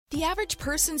The average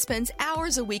person spends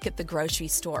hours a week at the grocery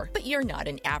store, but you're not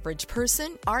an average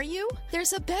person, are you?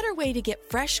 There's a better way to get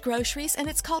fresh groceries, and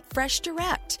it's called Fresh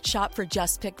Direct. Shop for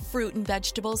just picked fruit and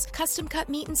vegetables, custom cut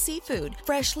meat and seafood,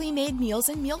 freshly made meals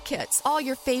and meal kits, all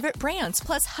your favorite brands,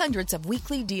 plus hundreds of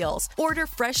weekly deals. Order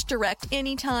Fresh Direct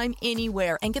anytime,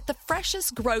 anywhere, and get the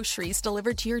freshest groceries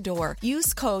delivered to your door.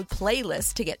 Use code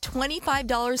PLAYLIST to get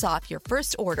 $25 off your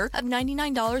first order of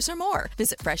 $99 or more.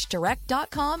 Visit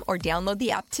freshdirect.com or download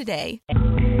the app today.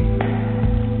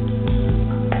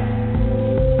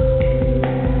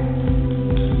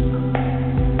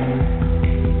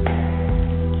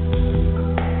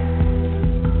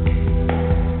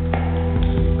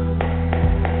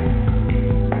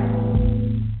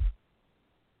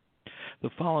 The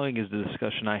following is the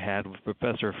discussion I had with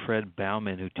Professor Fred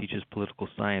Baumann, who teaches political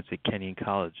science at Kenyon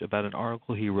College, about an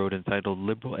article he wrote entitled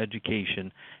Liberal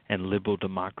Education and Liberal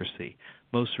Democracy,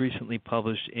 most recently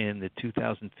published in the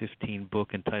 2015 book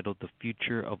entitled The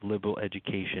Future of Liberal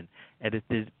Education,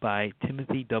 edited by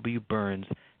Timothy W. Burns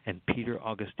and Peter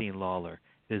Augustine Lawler.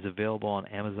 It is available on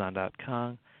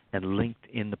Amazon.com and linked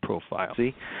in the profile.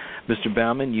 See, Mr.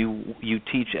 Baumann, you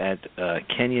teach at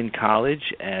Kenyon College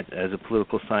as a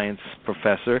political science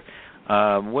professor.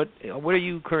 What are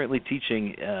you currently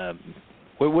teaching?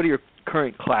 What are your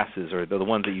current classes, or the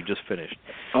ones that you just finished?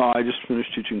 I just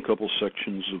finished teaching a couple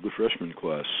sections of the freshman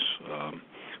class,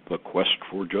 The Quest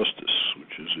for Justice,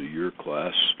 which is a year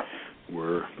class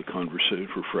where the conversation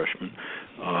for freshmen,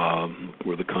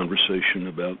 where the conversation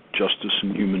about justice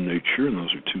and human nature, and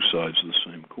those are two sides of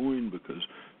the same coin, because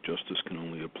justice can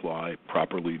only apply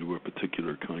properly to a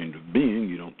particular kind of being.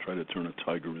 You don't try to turn a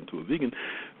tiger into a vegan.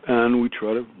 And we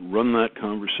try to run that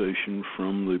conversation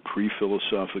from the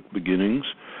pre-philosophic beginnings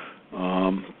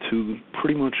to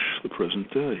pretty much the present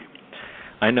day.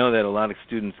 I know that a lot of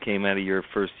students came out of your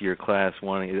first year class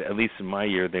wanting, at least in my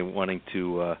year, they wanted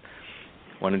to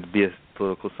be a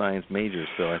political science major.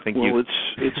 So I think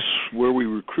it's where we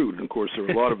recruit. And of course, there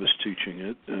are a lot of us teaching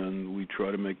it, and we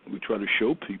try to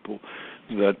show people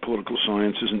that political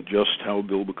science isn't just how a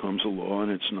bill becomes a law,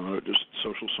 and it's not just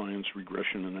social science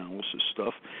regression analysis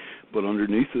stuff, but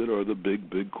underneath it are the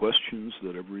big questions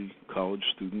that every college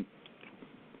student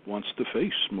wants to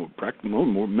face.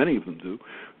 Many of them do.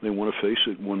 They want to face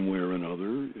it one way or another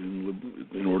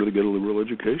in order to get a liberal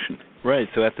education. Right.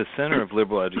 So at the center of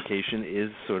liberal education is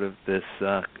sort of this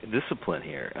discipline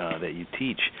here that you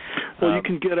teach. Well, you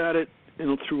can get at it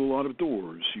through a lot of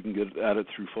doors. You can get at it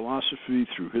through philosophy,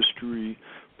 through history,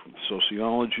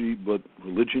 sociology, but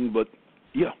religion. But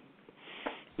yeah,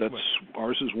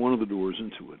 ours is one of the doors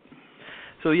into it.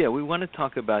 So, we want to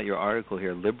talk about your article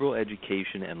here, Liberal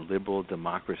Education and Liberal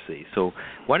Democracy. So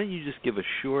why don't you just give a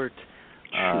short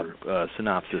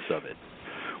synopsis of it?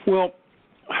 Well,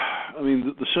 I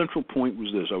mean, the central point was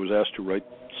this. I was asked to write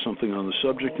something on the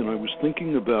subject, and I was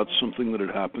thinking about something that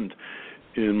had happened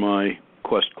in my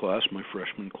Quest class, my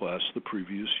freshman class, the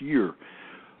previous year,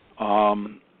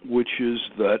 which is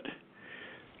that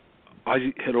I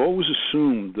had always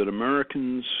assumed that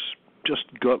Americans, just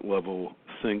gut level,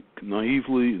 think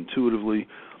naively, intuitively,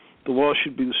 the law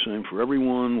should be the same for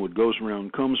everyone. What goes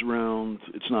around comes around.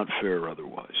 It's not fair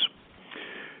otherwise.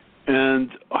 And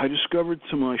I discovered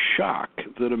to my shock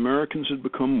that Americans had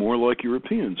become more like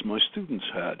Europeans, my students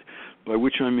had, by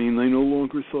which I mean they no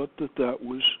longer thought that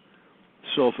was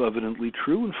self-evidently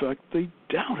true. In fact, they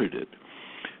doubted it.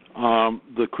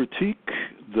 The critique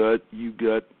that you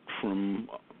get from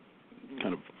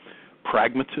kind of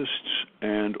pragmatists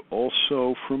and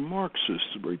also from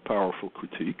Marxists, a very powerful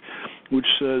critique, which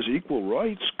says equal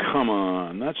rights, come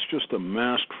on, that's just a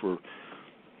mask for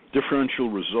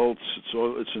differential results.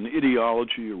 It's an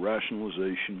ideology, a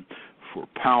rationalization for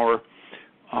power.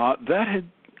 That had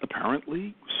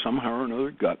apparently somehow or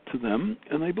another got to them,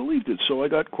 and they believed it. So I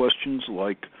got questions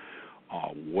like,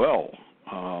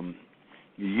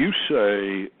 you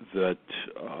say that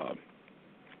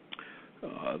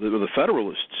the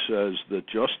Federalist says that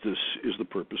justice is the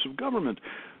purpose of government,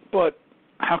 but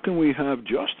how can we have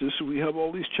justice if we have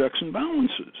all these checks and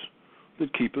balances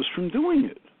that keep us from doing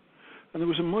it? And there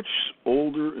was a much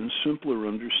older and simpler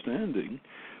understanding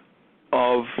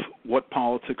of what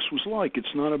politics was like.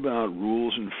 It's not about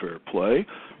rules and fair play.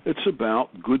 It's about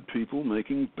good people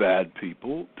making bad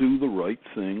people do the right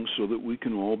thing so that we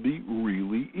can all be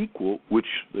really equal, which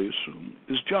they assume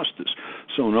is justice.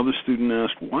 So another student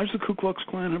asked, why does the Ku Klux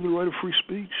Klan have the right of free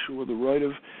speech or the right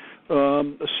of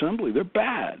assembly? They're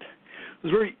bad. It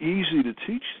was very easy to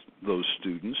teach those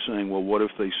students, saying, well, what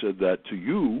if they said that to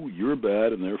you? You're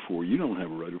bad, and therefore you don't have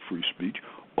a right of free speech.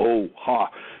 Oh, ha.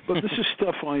 But this is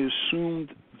stuff I assumed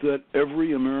that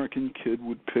every American kid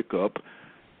would pick up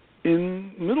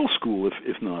in middle school,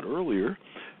 if not earlier,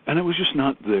 and it was just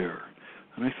not there.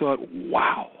 And I thought,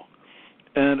 wow.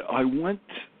 And I went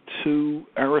to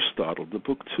Aristotle, the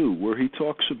book 2, where he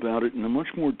talks about it in a much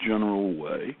more general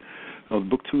way,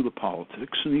 book 2 of the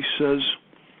Politics, and he says,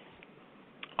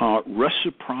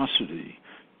 reciprocity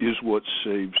is what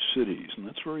saves cities, and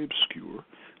that's very obscure.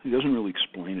 He doesn't really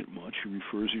explain it much. He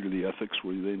refers you to the ethics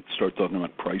where they start talking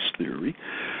about price theory.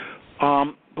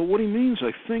 But what he means,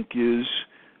 I think, is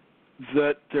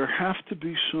that there have to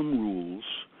be some rules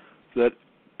that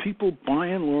people by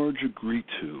and large agree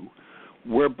to,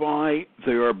 whereby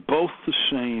they are both the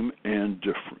same and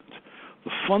different.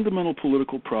 The fundamental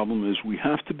political problem is we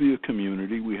have to be a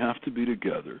community, we have to be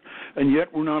together, and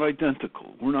yet we're not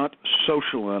identical. We're not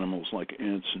social animals like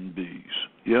ants and bees,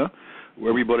 yeah? Where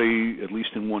everybody, at least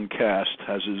in one caste,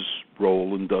 has his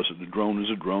role and does it. A drone is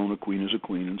a drone, a queen is a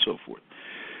queen, and so forth.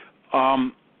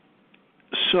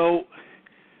 So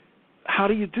how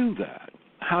do you do that?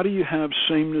 How do you have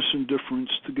sameness and difference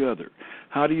together?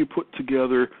 How do you put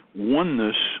together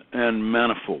oneness and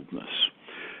manifoldness?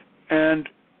 And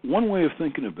one way of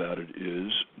thinking about it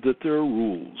is that there are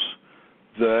rules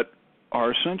that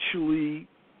are essentially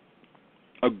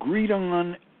agreed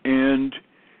on and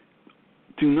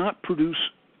do not produce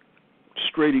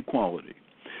straight equality,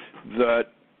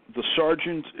 that the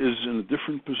sergeant is in a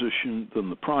different position than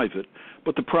the private,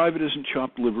 but the private isn't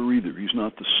chopped liver either. He's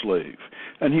not the slave.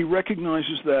 And he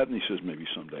recognizes that, and he says, maybe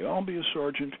someday I'll be a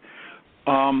sergeant.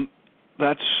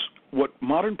 That's what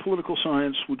modern political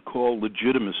science would call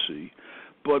legitimacy,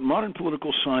 but modern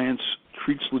political science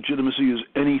treats legitimacy as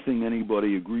anything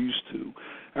anybody agrees to.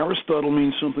 Aristotle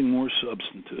means something more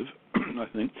substantive, I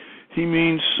think. He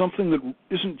means something that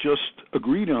isn't just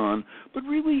agreed on, but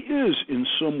really is in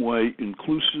some way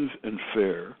inclusive and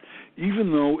fair,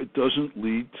 even though it doesn't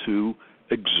lead to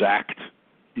exact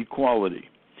equality.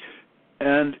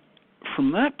 And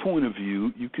from that point of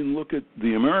view, you can look at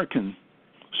the American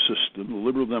system, the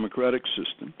liberal democratic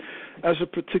system, as a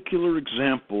particular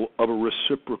example of a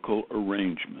reciprocal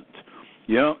arrangement.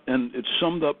 Yeah, and it's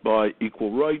summed up by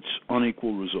equal rights,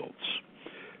 unequal results.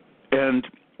 And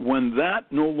when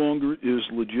that no longer is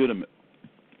legitimate,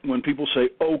 when people say,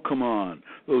 oh, come on,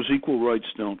 those equal rights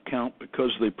don't count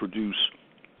because they produce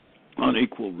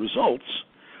unequal results,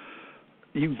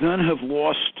 you then have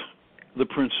lost the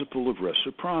principle of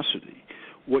reciprocity.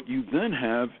 What you then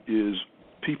have is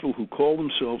people who call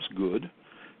themselves good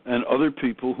and other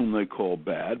people whom they call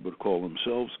bad but call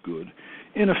themselves good,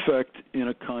 in effect, in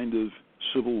a kind of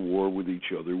civil war with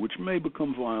each other, which may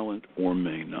become violent or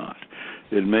may not.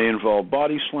 It may involve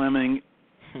body slamming.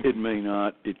 It may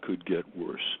not. It could get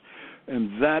worse.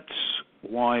 And that's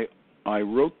why I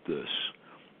wrote this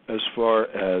as far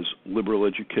as liberal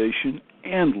education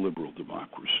and liberal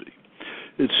democracy.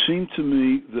 It seemed to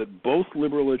me that both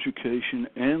liberal education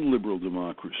and liberal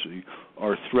democracy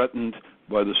are threatened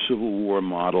by the Civil War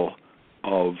model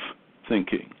of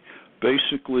thinking.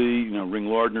 Basically, Ring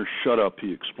Lardner, shut up,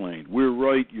 he explained. We're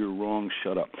right, you're wrong,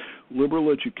 shut up. Liberal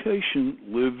education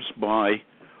lives by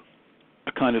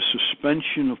a kind of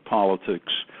suspension of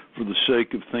politics for the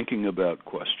sake of thinking about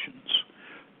questions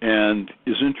and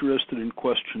is interested in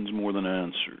questions more than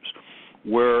answers,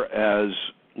 whereas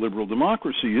liberal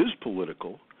democracy is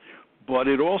political, but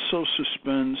it also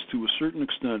suspends to a certain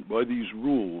extent by these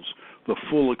rules the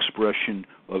full expression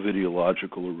of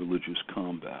ideological or religious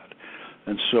combat.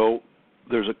 And so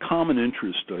there's a common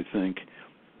interest, I think,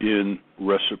 in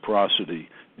reciprocity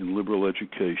in liberal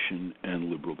education and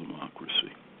liberal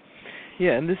democracy.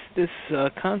 Yeah, and this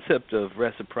concept of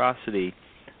reciprocity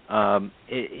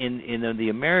in the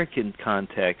American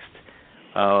context,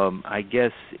 I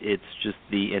guess it's just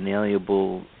the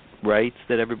inalienable rights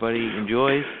that everybody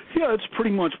enjoys? Yeah, it's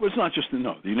pretty much, but it's not just, the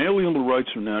inalienable rights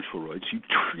are natural rights.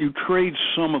 You trade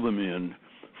some of them in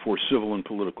for civil and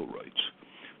political rights.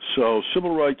 So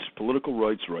civil rights, political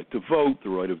rights, right to vote, the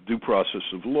right of due process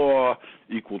of law,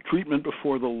 equal treatment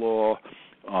before the law,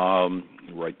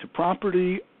 right to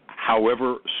property,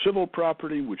 however, civil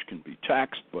property, which can be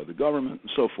taxed by the government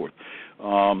and so forth,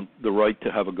 the right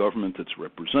to have a government that's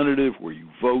representative, where you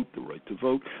vote, the right to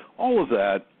vote, all of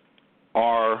that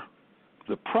are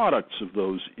the products of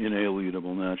those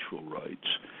inalienable natural rights.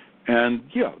 And,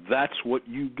 yeah, that's what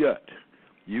you get.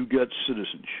 You get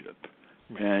citizenship.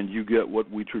 And you get what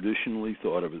we traditionally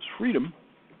thought of as freedom,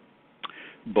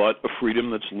 but a freedom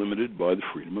that's limited by the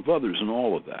freedom of others and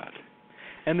all of that.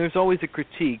 And there's always a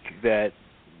critique that,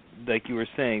 like you were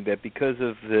saying, that because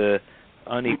of the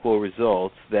unequal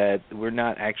results, that we're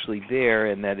not actually there,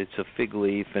 and that it's a fig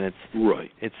leaf, and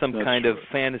it's some kind of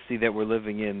fantasy that we're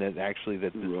living in, that actually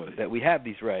that we have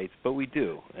these rights, but we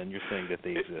do, and you're saying that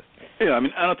they exist. Yeah, I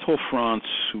mean, Anatole France,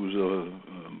 who was a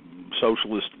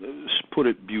socialist, put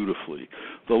it beautifully.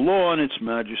 The law in its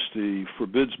majesty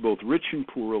forbids both rich and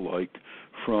poor alike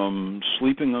from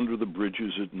sleeping under the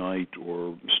bridges at night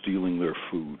or stealing their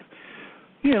food.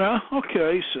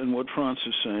 Okay, and what France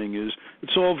is saying is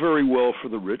it's all very well for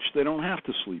the rich. They don't have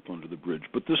to sleep under the bridge.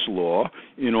 But this law,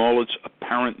 in all its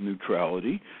apparent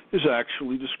neutrality, is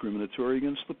actually discriminatory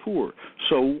against the poor.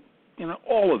 So,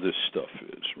 all of this stuff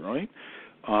is, right?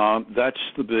 That's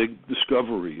the big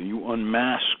discovery. You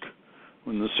unmask.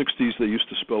 In the 60s, they used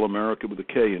to spell America with a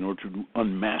K in order to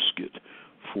unmask it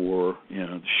for,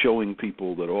 showing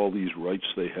people that all these rights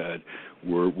they had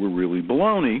were really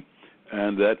baloney.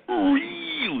 And that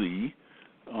really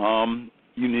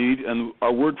you need, and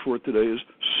our word for it today is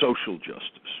social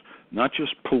justice, not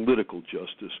just political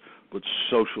justice, but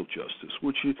social justice,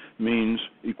 which means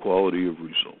equality of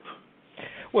result.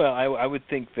 Well, I would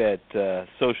think that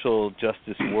social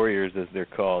justice warriors, as they're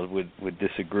called, would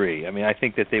disagree. I mean, I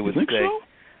think that they would say. So?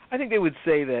 I think they would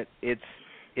say that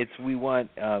it's we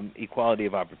want equality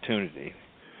of opportunity.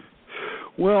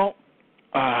 Well.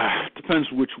 Depends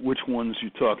which ones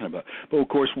you're talking about. But of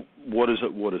course, what is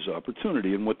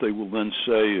opportunity? And what they will then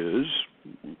say is,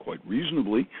 quite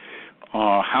reasonably,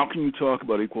 how can you talk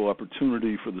about equal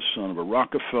opportunity for the son of a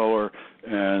Rockefeller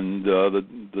and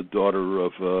the daughter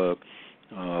of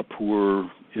a poor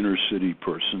inner city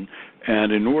person?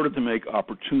 And in order to make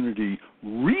opportunity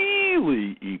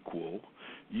really equal,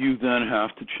 you then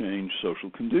have to change social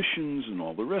conditions and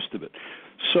all the rest of it.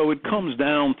 So it comes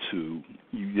down to,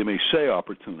 you may say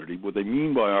opportunity. What they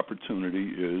mean by opportunity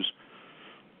is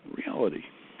reality,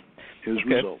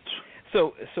 results.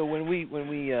 So when we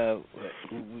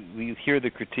hear the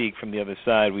critique from the other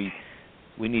side, we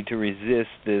need to resist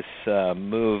this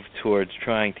move towards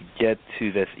trying to get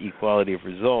to this equality of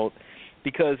result,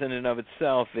 because in and of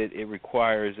itself it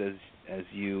requires, as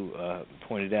you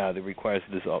pointed out, it requires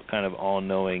this kind of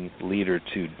all-knowing leader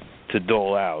to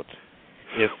dole out.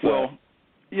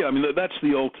 Yeah, I mean, that's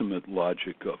the ultimate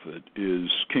logic of it, is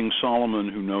King Solomon,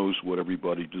 who knows what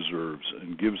everybody deserves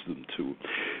and gives them to.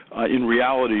 In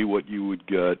reality, what you would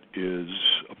get is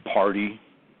a party,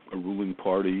 a ruling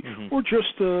party, or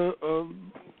just a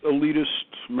elitist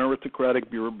meritocratic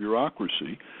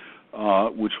bureaucracy,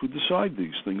 which would decide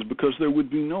these things, because there would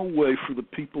be no way for the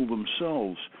people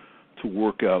themselves to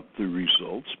work out the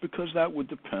results, because that would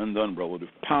depend on relative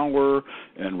power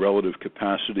and relative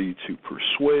capacity to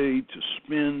persuade, to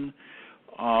spin.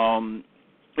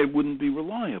 It wouldn't be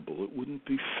reliable. It wouldn't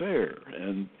be fair.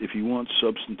 And if you want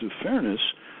substantive fairness,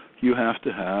 you have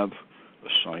to have a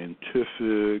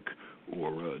scientific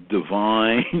or a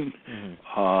divine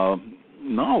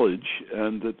knowledge,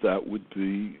 and that would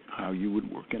be how you would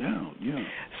work it out. Yeah.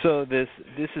 So this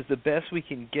is the best we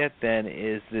can get then,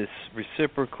 is this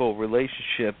reciprocal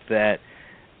relationship that,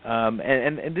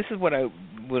 and this is what I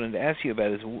wanted to ask you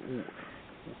about, is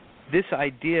this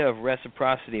idea of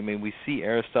reciprocity. I mean, we see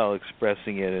Aristotle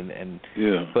expressing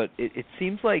it, but it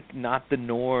seems like not the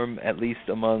norm, at least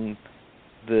among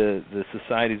the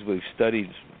societies we've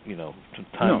studied, from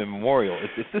time immemorial.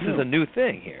 This is a new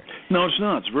thing here. No, it's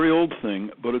not. It's a very old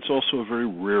thing, but it's also a very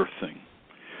rare thing.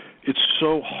 It's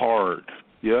so hard.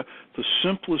 Yeah, the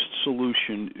simplest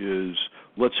solution is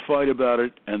let's fight about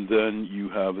it, and then you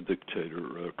have a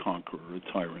dictator, a conqueror,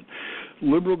 a tyrant.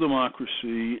 Liberal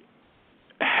democracy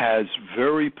has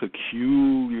very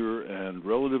peculiar and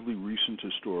relatively recent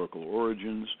historical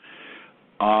origins,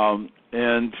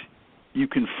 and you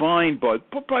can find, but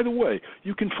by the way,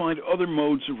 you can find other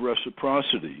modes of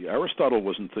reciprocity. Aristotle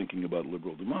wasn't thinking about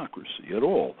liberal democracy at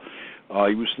all.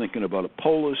 He was thinking about a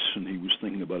polis, and he was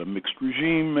thinking about a mixed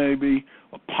regime, maybe,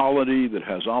 a polity that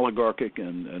has oligarchic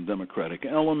and democratic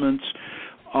elements.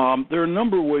 There are a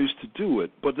number of ways to do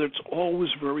it, but it's always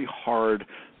very hard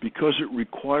because it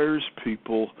requires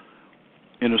people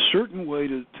in a certain way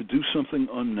to do something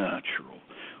unnatural,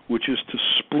 which is to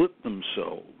split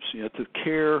themselves, to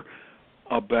care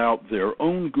about their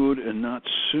own good and not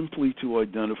simply to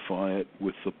identify it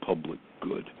with the public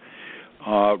good.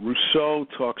 Rousseau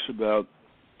talks about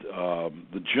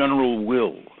the general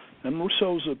will, and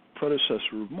Rousseau's a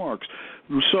predecessor of Marx.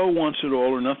 Rousseau wants it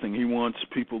all or nothing. He wants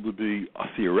people to be,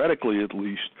 theoretically at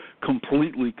least,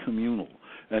 completely communal,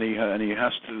 and he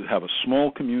has to have a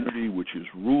small community which is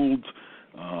ruled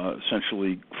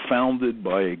essentially founded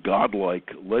by a godlike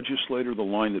legislator. The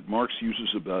line that Marx uses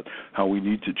about how we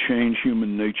need to change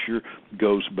human nature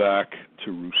goes back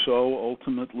to Rousseau,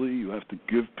 ultimately. You have to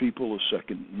give people a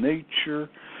second nature.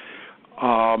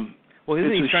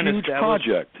 It's a huge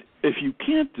project. If you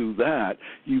can't do that,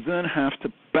 you then have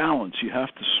to balance. You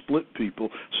have to split people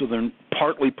so they're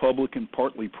partly public and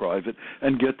partly private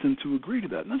and get them to agree to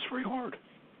that. And that's very hard.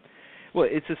 Well,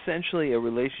 it's essentially a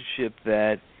relationship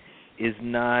that is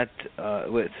not,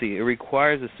 it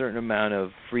requires a certain amount of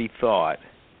free thought,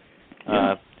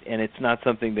 and it's not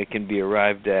something that can be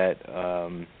arrived at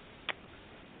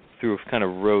through a kind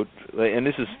of rote, and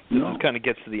this kind of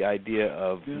gets to the idea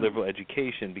of liberal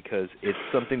education, because it's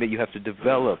something that you have to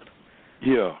develop.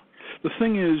 Yeah. The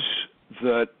thing is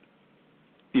that,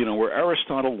 where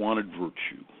Aristotle wanted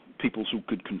virtue, people who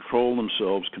could control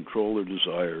themselves, control their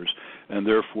desires, and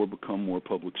therefore become more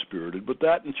public-spirited. But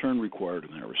that, in turn, required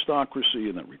an aristocracy,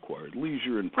 and that required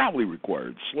leisure, and probably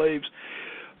required slaves.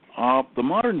 The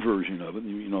modern version of it,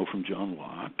 from John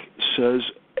Locke, says,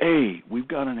 we've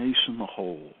got an ace in the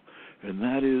hole, and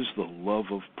that is the love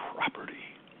of property.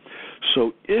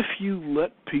 So if you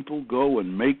let people go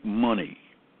and make money,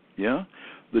 the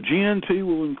GNP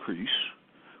will increase,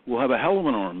 we'll have a hell of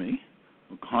an army,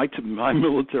 high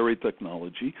military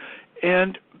technology,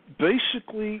 and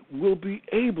basically we'll be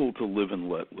able to live and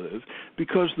let live,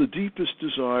 because the deepest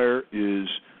desire is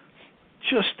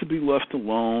just to be left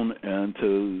alone and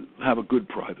to have a good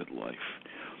private life.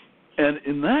 And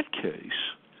in that case,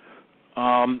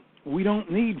 we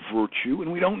don't need virtue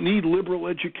and we don't need liberal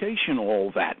education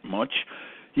all that much.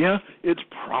 It's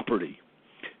property.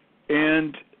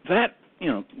 And that,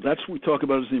 that's what we talk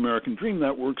about as the American dream.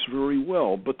 That works very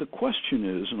well. But the question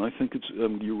is, and I think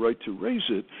you're right to raise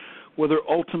it, whether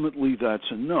ultimately that's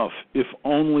enough, if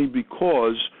only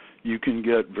because you can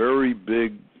get very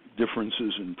big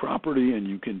differences in property and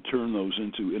you can turn those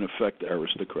into, in effect,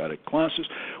 aristocratic classes,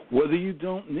 whether you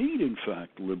don't need, in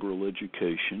fact, liberal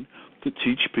education to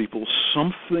teach people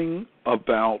something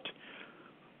about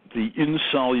the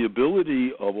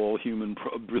insolubility of all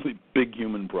really big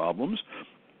human problems,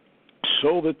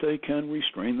 so that they can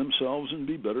restrain themselves and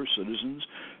be better citizens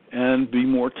and be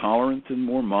more tolerant and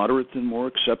more moderate and more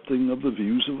accepting of the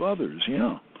views of others.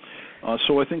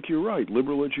 So I think you're right.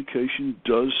 Liberal education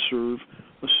does serve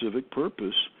a civic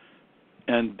purpose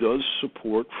and does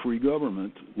support free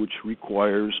government, which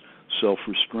requires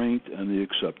self-restraint and the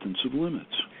acceptance of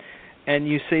limits. And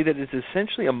you say that it's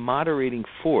essentially a moderating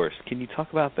force. Can you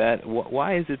talk about that?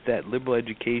 Why is it that liberal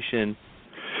education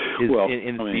is,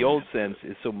 in the old sense,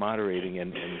 is so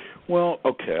moderating? Well,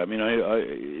 okay.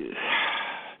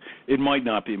 It might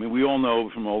not be. We all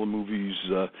know from all the movies,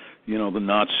 the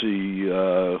Nazi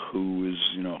who is,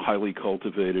 highly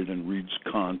cultivated and reads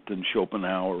Kant and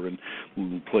Schopenhauer and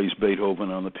who plays Beethoven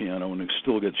on the piano and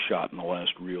still gets shot in the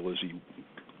last reel, as he,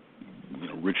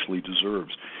 richly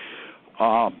deserves.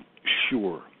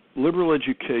 Sure. Liberal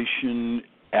education,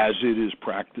 as it is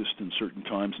practiced in certain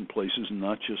times and places, and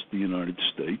not just the United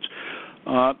States,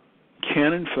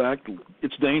 can, in fact,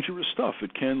 it's dangerous stuff.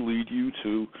 It can lead you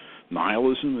to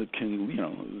nihilism. It can,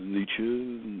 Nietzsche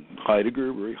and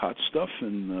Heidegger, very hot stuff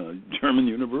in German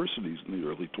universities in the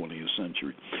early 20th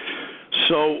century.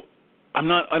 So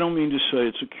I don't mean to say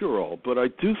it's a cure-all, but I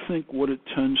do think what it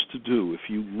tends to do, if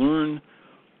you learn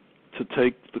to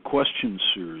take the question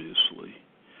seriously,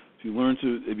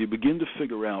 if you begin to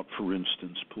figure out, for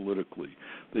instance, politically,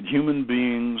 that human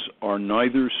beings are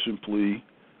neither simply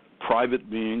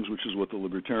private beings, which is what the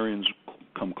libertarians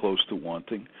come close to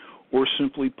wanting, or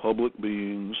simply public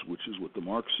beings, which is what the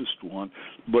Marxists want,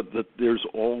 but that there's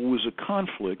always a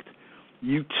conflict,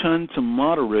 you tend to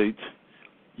moderate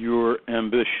your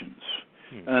ambitions.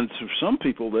 And for some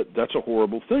people, that's a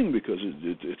horrible thing, because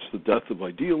it's the death of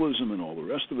idealism and all the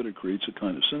rest of it. It creates a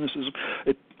kind of cynicism.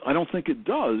 I don't think it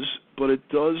does, but it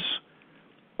does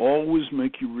always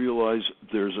make you realize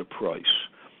there's a price.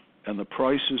 And the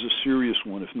price is a serious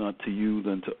one, if not to you,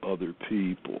 then to other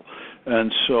people.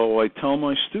 And so I tell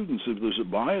my students, if there's a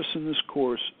bias in this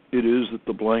course, it is that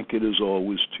the blanket is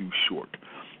always too short.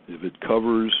 If it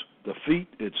covers the feet,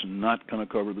 it's not going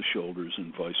to cover the shoulders,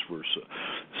 and vice versa.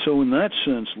 So in that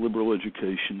sense, liberal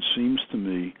education seems to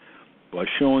me, by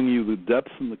showing you the depth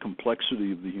and the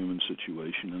complexity of the human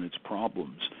situation and its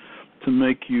problems, to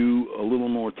make you a little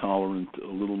more tolerant,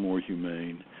 a little more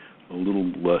humane, a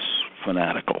little less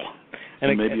fanatical,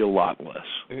 and maybe a lot less.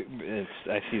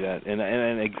 I see that. And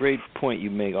a great point you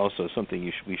make also,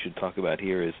 something we should talk about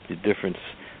here, is the difference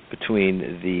between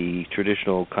the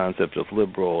traditional concept of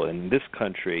liberal in this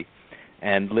country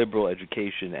and liberal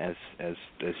education as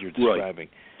you're describing.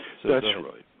 Right. That's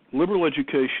right. liberal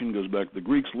education goes back to the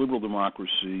Greeks. Liberal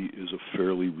democracy is a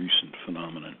fairly recent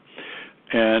phenomenon.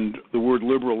 And the word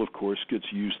liberal, of course, gets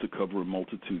used to cover a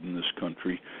multitude in this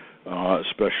country,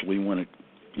 especially when it,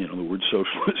 the word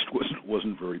socialist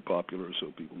wasn't very popular,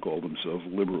 so people call themselves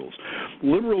liberals.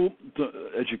 Liberal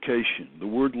education, the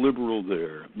word liberal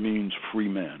there means free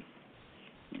man.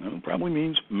 It probably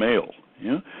means male.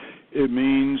 Yeah? It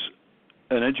means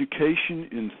an education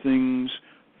in things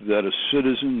that a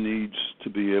citizen needs to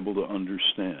be able to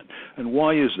understand. And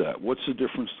why is that? What's the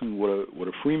difference between what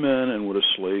a free man and what a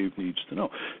slave needs to know?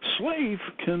 Slave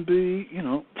can be,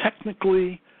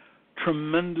 technically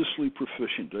tremendously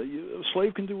proficient. A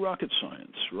slave can do rocket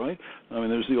science, right? I mean,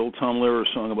 there's the old Tom Lehrer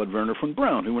song about Werner von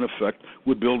Braun, who in effect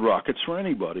would build rockets for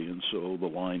anybody. And so the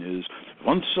line is,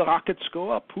 once the rockets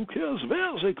go up, who cares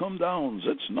where they come down?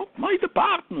 That's not my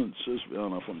department, says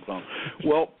Werner von Braun.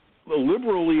 Well, a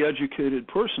liberally educated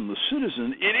person, the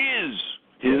citizen, it is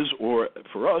his, or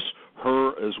for us,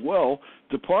 her as well,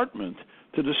 department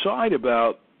to decide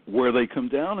about where they come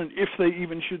down and if they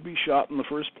even should be shot in the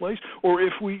first place or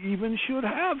if we even should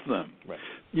have them. Right.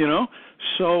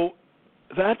 So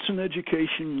that's an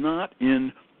education not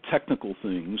in technical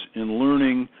things, in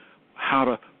learning how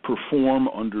to perform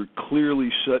under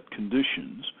clearly set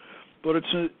conditions, but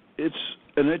it's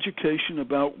an education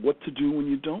about what to do when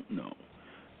you don't know.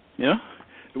 Yeah?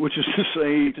 Which is to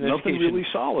say, nothing really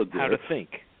solid there. How to think.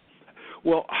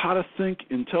 Well, how to think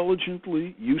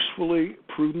intelligently, usefully,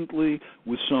 prudently,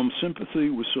 with some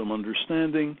sympathy, with some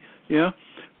understanding. Yeah?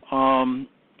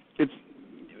 It's,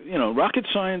 rocket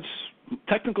science,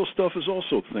 technical stuff is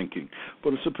also thinking,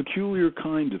 but it's a peculiar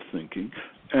kind of thinking,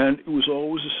 and it was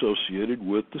always associated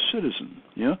with the citizen.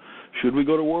 Yeah? Should we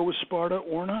go to war with Sparta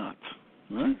or not?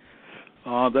 Right?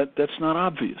 That's not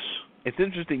obvious. It's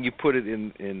interesting you put it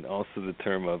in also the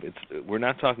term of we're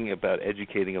not talking about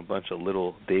educating a bunch of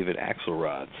little David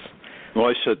Axelrods. Well,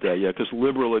 I said that, yeah, because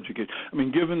liberal education,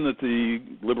 given that the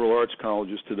liberal arts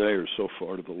colleges today are so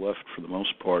far to the left for the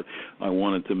most part, I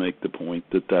wanted to make the point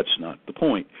that that's not the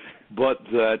point, but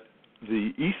that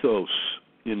the ethos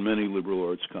in many liberal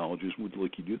arts colleges would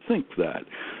like you to think that,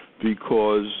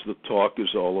 because the talk is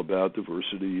all about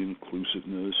diversity,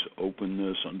 inclusiveness,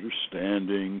 openness,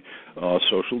 understanding,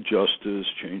 social justice,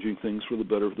 changing things for the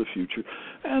better of the future.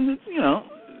 And,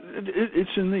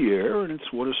 it's in the air, and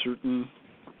it's what a certain,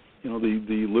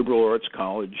 the liberal arts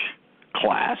college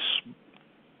class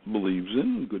believes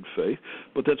in good faith,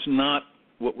 but that's not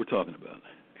what we're talking about.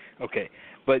 Okay.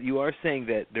 But you are saying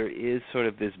that there is sort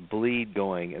of this bleed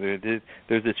going,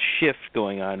 there's this shift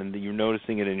going on, and you're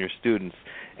noticing it in your students.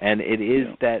 And it is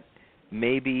that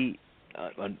maybe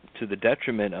to the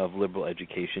detriment of liberal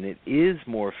education, it is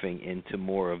morphing into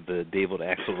more of the David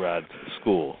Axelrod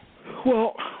school.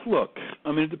 Well, look,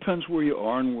 it depends where you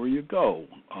are and where you go.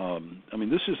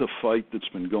 This is a fight that's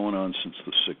been going on since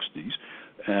the 60s,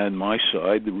 and my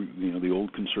side, the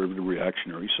old conservative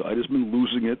reactionary side, has been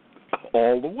losing it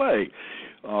all the way.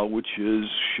 Which is,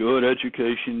 should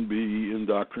education be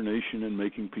indoctrination and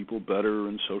making people better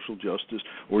and social justice,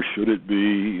 or should it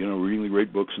be, reading the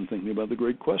great books and thinking about the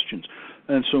great questions?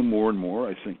 And so more and more,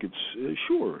 I think it's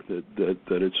sure that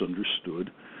it's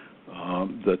understood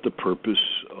that the purpose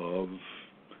of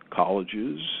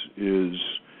colleges is,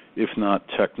 if not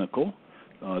technical,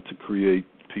 to create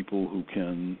people who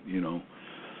can,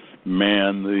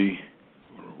 man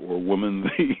or woman,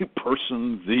 the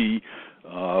person,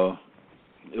 the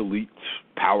elite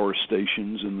power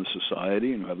stations in the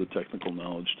society and have the technical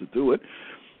knowledge to do it,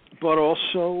 but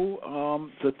also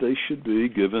that they should be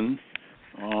given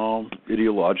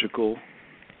ideological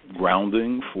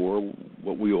grounding for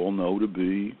what we all know to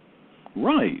be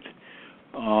right.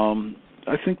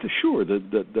 I think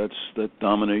that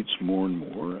dominates more and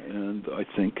more, and I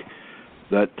think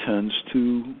that tends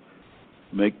to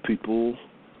make people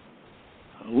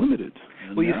limited.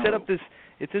 Well, you set up this.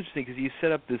 It's interesting because you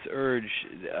set up this urge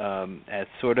as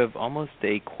sort of almost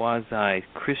a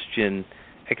quasi-Christian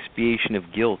expiation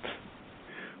of guilt.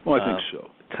 Well, I think so.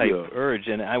 Type urge,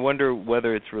 and I wonder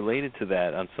whether it's related to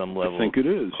that on some level. I think it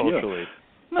is culturally. Yeah.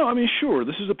 No, sure.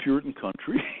 This is a Puritan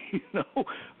country,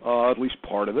 at least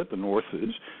part of it. The North is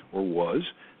or was,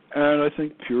 and I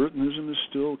think Calvinism is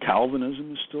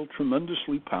still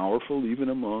tremendously powerful, even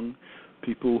among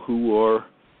people who are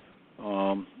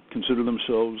consider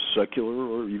themselves secular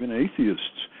or even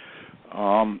atheists.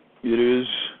 It is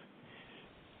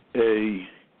the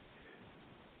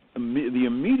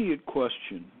immediate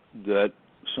question that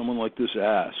someone like this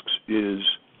asks is,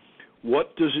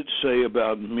 what does it say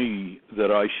about me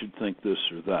that I should think this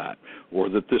or that, or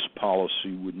that this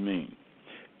policy would mean?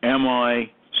 Am I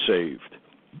saved?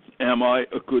 Am I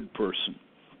a good person?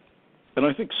 And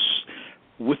I think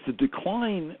with the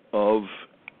decline of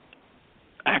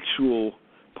actual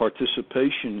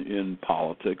participation in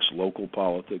politics, local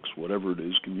politics, whatever it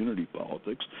is, community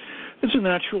politics, it's a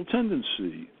natural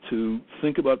tendency to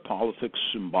think about politics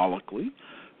symbolically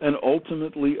and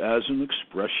ultimately as an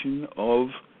expression of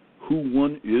who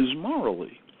one is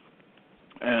morally.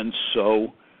 And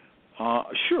so,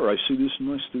 sure, I see this in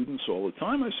my students all the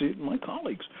time. I see it in my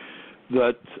colleagues,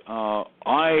 that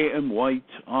I am white,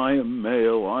 I am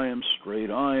male, I am straight,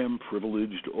 I am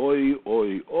privileged, oi,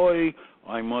 oi, oi,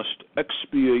 I must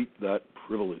expiate that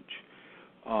privilege.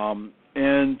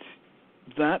 And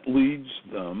that leads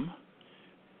them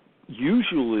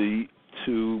usually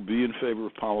to be in favor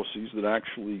of policies that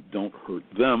actually don't hurt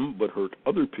them but hurt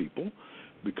other people,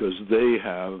 because they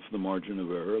have the margin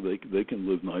of error. They can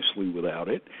live nicely without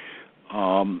it,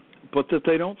 but that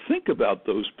they don't think about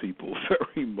those people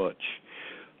very much.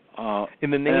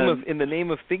 In the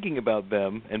name of thinking about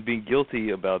them and being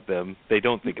guilty about them, they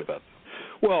don't think about them.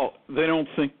 Well, they don't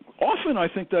think. Often, I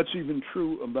think that's even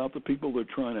true about the people they're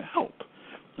trying to help.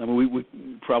 I mean, we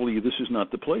probably this is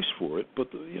not the place for it,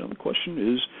 but the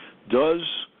question is, does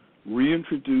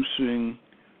reintroducing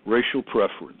racial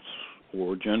preference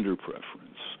or gender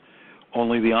preference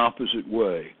only the opposite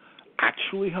way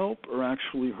actually help or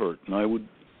actually hurt? And I would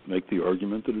make the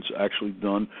argument that it's actually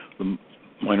done the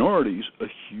minorities a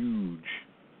huge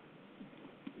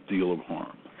deal of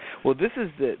harm. Well, this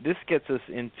gets us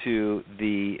into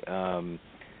the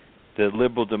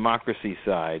liberal democracy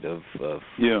side of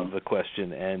the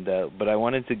question, and but I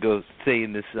wanted to go stay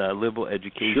in this liberal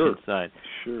education side.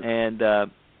 Sure. And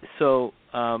so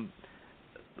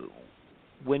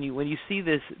when you see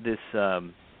this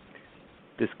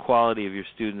quality of your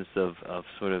students of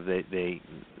sort of they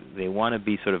want to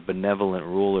be sort of benevolent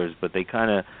rulers, but they kind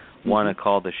of want to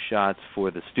call the shots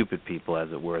for the stupid people, as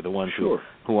it were, the ones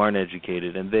who aren't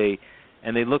educated, and they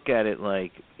look at it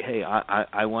like, hey,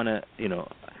 I want to,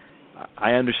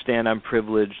 I understand I'm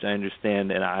privileged, I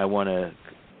understand, and I want to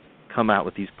come out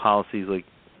with these policies like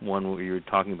one where you were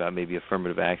talking about, maybe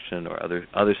affirmative action or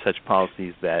other such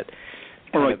policies that.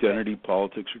 Or identity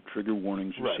politics or trigger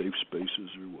warnings or safe spaces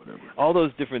or whatever. All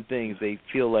those different things, they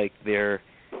feel like they're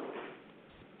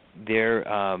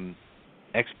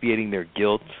expiating their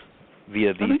guilt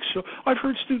via the... I think so. I've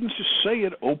heard students just say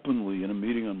it openly in a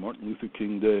meeting on Martin Luther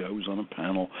King Day. I was on a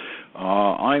panel.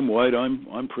 I'm white,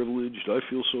 I'm privileged, I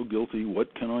feel so guilty,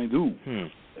 what can I do?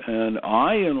 And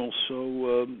I and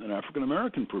also an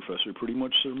African-American professor pretty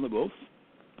much said them both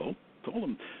told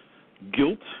them,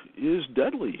 guilt is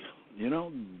deadly.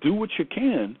 Do what you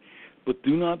can, but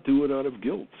do not do it out of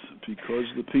guilt, because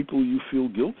the people you feel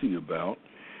guilty about,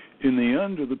 in the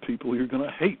end, are the people you're going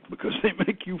to hate because they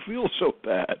make you feel so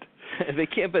bad. They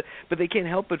can't, but they can't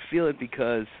help but feel it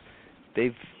because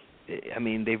they've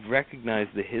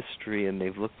recognized the history and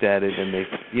they've looked at it and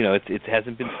it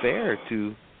hasn't been fair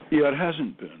to. Yeah, it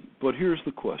hasn't been. But here's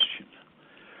the question.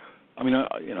 I mean,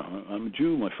 I'm a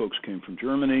Jew. My folks came from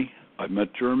Germany. I've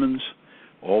met Germans,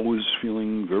 always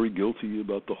feeling very guilty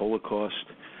about the Holocaust.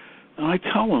 And I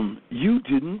tell them, you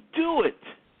didn't do it.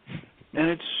 And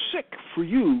it's sick for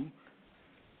you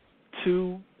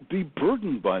to be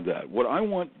burdened by that. What I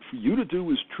want for you to do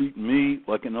is treat me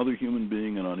like another human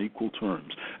being and on equal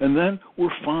terms. And then we're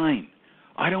fine.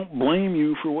 I don't blame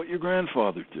you for what your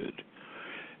grandfather did.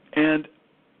 And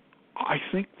I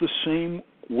think the same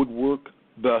would work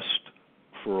best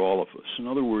for all of us. In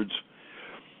other words,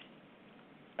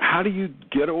 how do you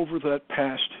get over that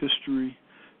past history?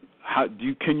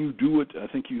 Can you do it? I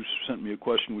think you sent me a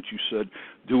question which you said,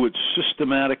 do it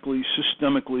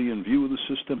systemically, in view of the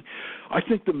system. I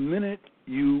think the minute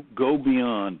you go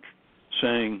beyond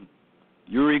saying,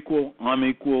 you're equal, I'm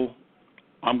equal,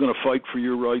 I'm going to fight for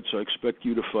your rights, I expect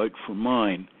you to fight for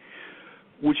mine,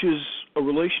 which is a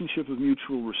relationship of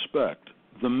mutual respect,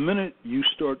 the minute you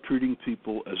start treating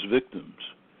people as victims,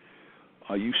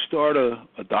 you start a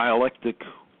dialectic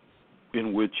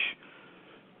in which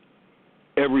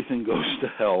everything goes to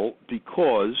hell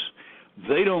because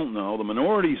they don't know, the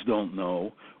minorities don't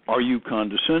know, are you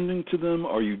condescending to them?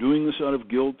 Are you doing this out of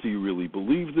guilt? Do you really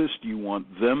believe this? Do you want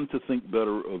them to think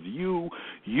better of you?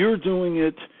 You're doing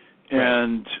it,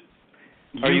 and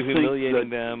are you humiliating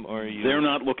them, or are you... They're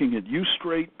not looking at you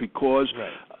straight because...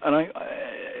 Right.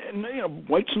 And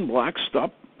whites and blacks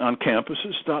on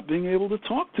campuses stop being able to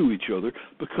talk to each other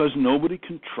because nobody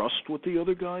can trust what the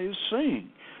other guy is saying.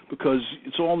 Because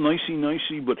it's all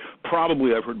nicey-nicey, but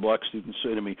probably, I've heard black students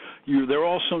say to me, they're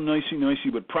all so nicey-nicey,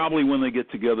 but probably when they get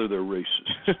together, they're racist.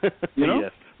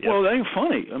 Yes. Well, that ain't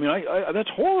funny. I mean, that's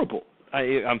horrible.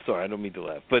 I'm sorry, I don't mean to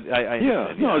laugh, but I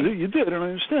you did, and I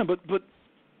understand. But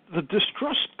the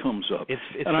distrust comes up. It's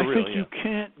and I think yeah. you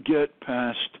can't get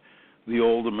past the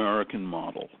old American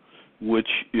model, which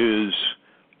is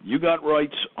you got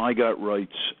rights, I got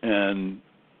rights, and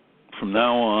from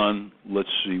now on, let's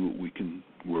see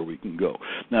where we can go.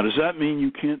 Now, does that mean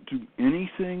you can't do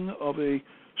anything of a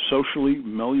socially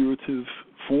ameliorative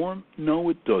form? No,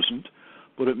 it doesn't.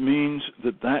 But it means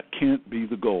that can't be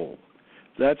the goal.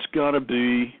 That's got to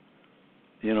be,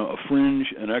 a fringe,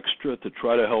 an extra to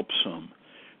try to help some.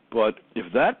 But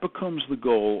if that becomes the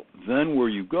goal, then where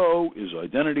you go is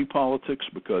identity politics,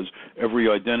 because every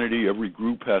identity, every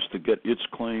group has to get its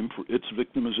claim for its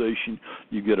victimization.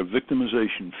 You get a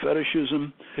victimization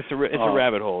fetishism. It's a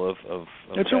rabbit hole of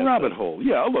it's a rabbit hole.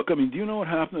 Yeah, look, do you know what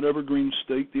happened at Evergreen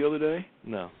State the other day?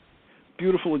 No.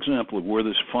 Beautiful example of where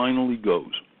this finally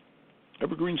goes.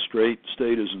 Evergreen State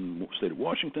is in the state of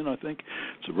Washington, I think.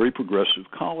 It's a very progressive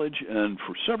college, and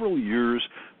for several years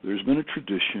there's been a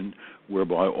tradition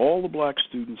whereby all the black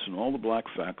students and all the black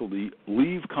faculty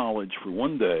leave college for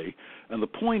one day, and the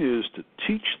point is to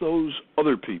teach those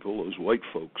other people, those white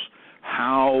folks,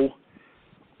 how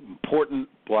important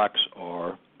blacks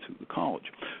are to the college.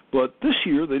 But this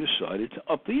year they decided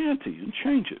to up the ante and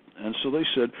change it, and so they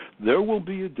said there will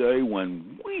be a day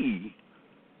when we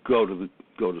go to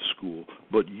school,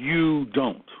 but you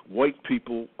don't. White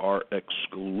people are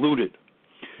excluded.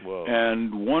 Whoa.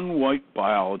 And one white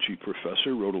biology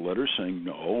professor wrote a letter saying,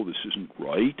 no, this isn't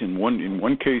right. In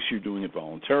one case, you're doing it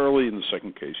voluntarily. In the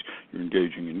second case, you're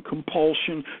engaging in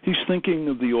compulsion. He's thinking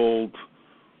of the old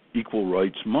equal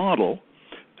rights model.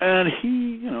 And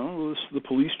he, the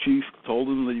police chief told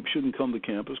him that he shouldn't come to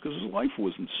campus because his life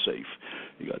wasn't safe.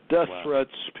 He got death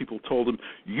threats. People told him,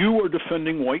 you are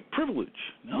defending white privilege.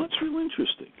 Now, that's real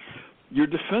interesting. You're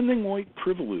defending white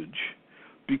privilege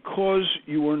because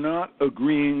you are not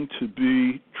agreeing to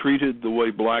be treated the way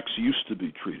blacks used to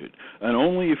be treated. And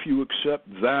only if you accept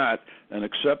that and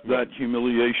accept that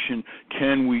humiliation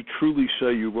can we truly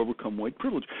say you've overcome white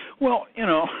privilege. Well,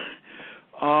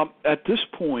 at this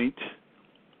point,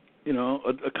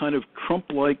 a kind of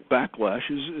Trump-like backlash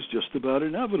is just about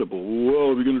inevitable.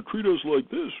 Well, if you're going to treat us like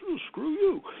this, screw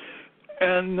you.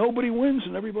 And nobody wins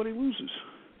and everybody loses.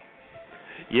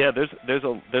 Yeah, there's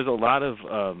a lot of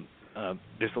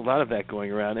that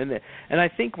going around, and I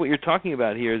think what you're talking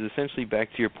about here is essentially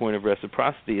back to your point of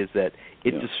reciprocity, is that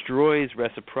it destroys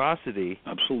reciprocity.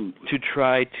 Absolutely. To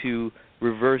try to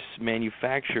reverse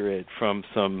manufacture it from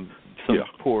some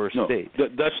poor state.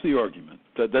 That's the argument.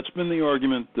 That's been the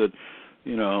argument that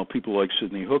people like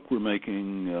Sidney Hook were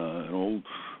making, an old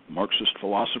Marxist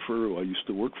philosopher who I used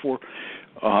to work for.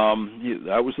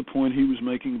 That was the point he was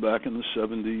making back in the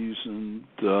 70s, and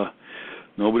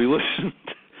nobody listened.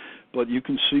 But you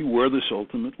can see where this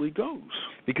ultimately goes.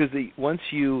 Because once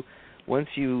you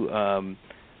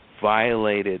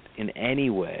violate it in any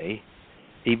way,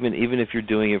 even if you're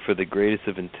doing it for the greatest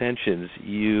of intentions,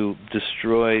 you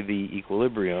destroy the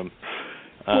equilibrium.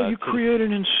 Well, you create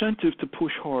an incentive to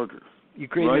push harder. You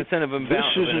create an incentive of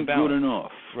imbalance. This isn't good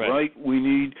enough, right? We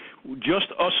need just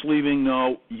us leaving.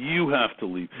 No, you have to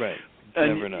leave. Right.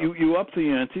 And never know. You up the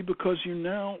ante because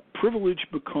privilege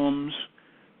becomes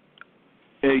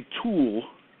a tool.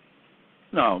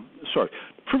 No, sorry.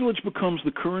 Privilege becomes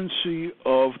the currency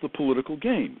of the political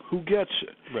game. Who gets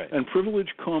it? Right. And privilege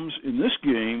comes in this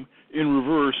game in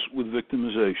reverse with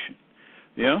victimization.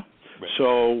 Yeah? Right.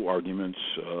 So arguments,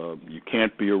 you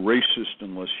can't be a racist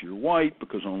unless you're white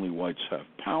because only whites have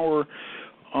power.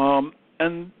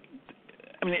 And,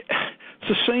 it's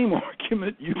the same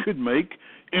argument you could make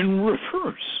in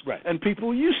reverse. Right. And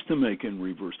people used to make in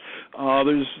reverse.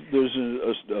 There's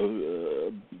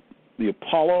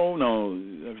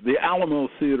the Alamo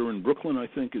Theater in Brooklyn, I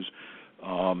think, is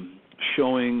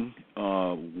showing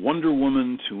Wonder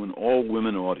Woman to an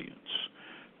all-women audience.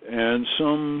 And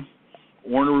some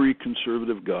ornery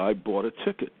conservative guy bought a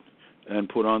ticket and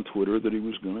put on Twitter that he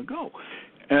was going to go.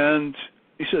 And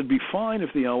he said it'd be fine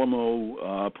if the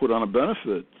Alamo put on a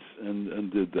benefit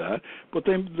and did that, but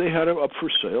they had it up for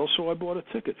sale, so I bought a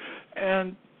ticket.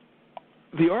 And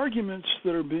the arguments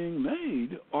that are being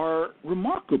made are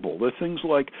remarkable. They're things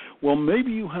like, well, maybe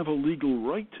you have a legal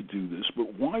right to do this,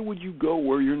 but why would you go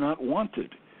where you're not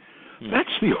wanted? That's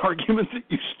the argument that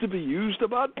used to be used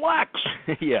about blacks.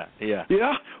 Yeah.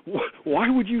 Yeah? Why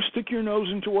would you stick your nose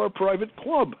into our private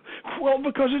club? Well,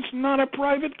 because it's not a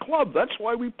private club. That's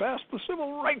why we passed the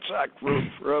Civil Rights Act, for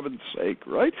heaven's sake,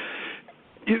 right?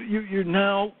 You're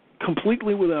now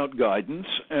completely without guidance,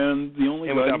 and the only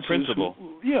guidance without principle.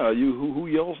 Who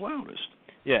yells loudest.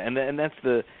 Yeah, and that's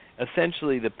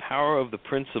essentially the power of the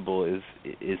principle is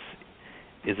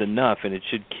is enough, and it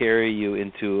should carry you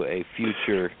into a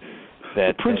future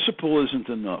that... The principle isn't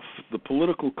enough. The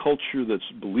political culture that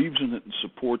believes in it and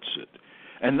supports it.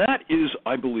 And that is,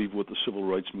 I believe, what the civil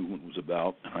rights movement was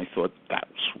about. And I thought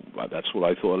that's what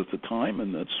I thought at the time,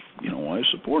 and that's why I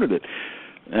supported it.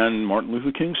 And Martin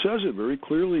Luther King says it very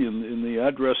clearly in the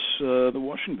address, the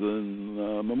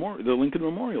Lincoln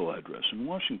Memorial Address in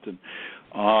Washington.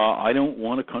 I don't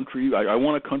want a country. I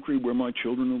want a country where my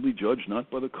children will be judged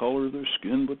not by the color of their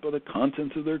skin, but by the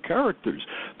content of their characters.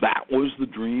 That was the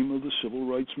dream of the civil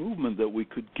rights movement, that we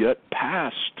could get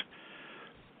past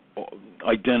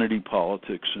identity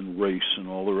politics and race and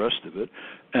all the rest of it.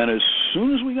 And as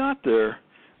soon as we got there,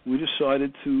 we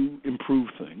decided to improve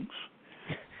things.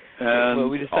 And, well,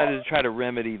 we decided to try to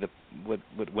remedy what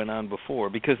went on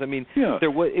before, because and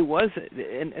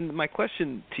my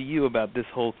question to you about this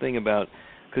whole thing about,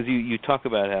 because you talk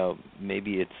about how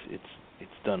maybe it's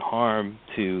done harm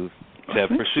to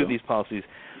pursue these policies,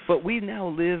 but we now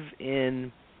live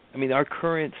in, our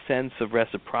current sense of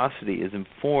reciprocity is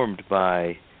informed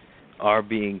by our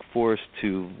being forced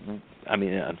to,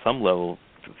 on some level,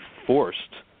 forced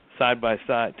side by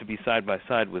side with African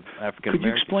Americans. Could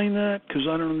you explain that? Because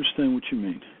I don't understand what you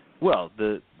mean. Well,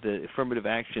 the affirmative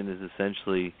action is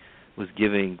essentially was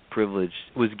giving preference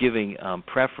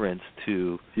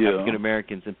to African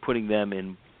Americans and putting them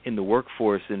in the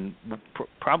workforce and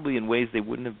probably in ways they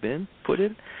wouldn't have been put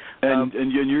in.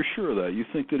 And you're sure of that? You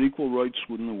think that equal rights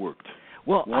wouldn't have worked?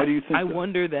 Well, why do you think I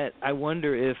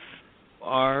wonder if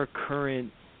our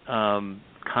current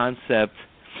concept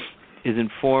is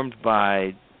informed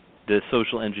by the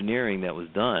social engineering that was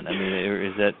done. I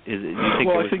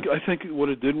think what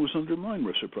it did was undermine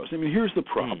reciprocity. Here's the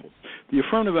problem. The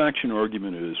affirmative action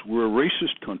argument is we're a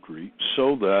racist country,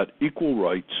 so that equal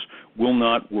rights will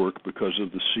not work because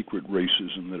of the secret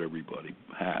racism that everybody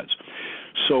has.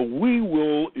 So we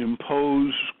will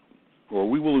impose, or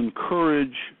we will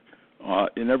encourage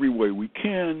in every way we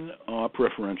can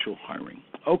preferential hiring.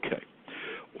 Okay.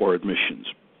 Or admissions.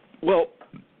 Well,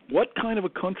 what kind of a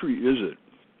country is it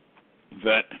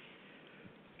that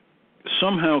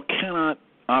somehow cannot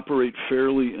operate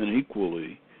fairly and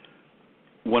equally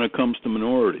when it comes to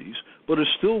minorities, but is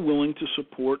still willing to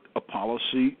support a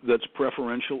policy that's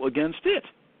preferential against it?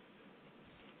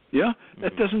 Yeah?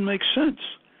 That doesn't make sense.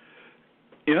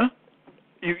 Yeah?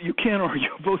 You can't argue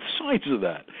both sides of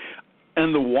that.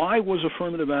 And the why was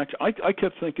affirmative action. I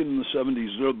kept thinking in the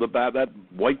 70s, that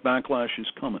white backlash is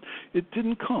coming. It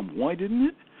didn't come. Why didn't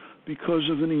it? Because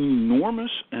of an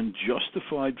enormous and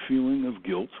justified feeling of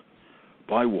guilt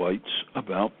by whites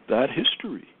about that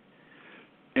history.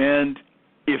 And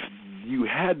if you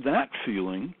had that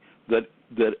feeling that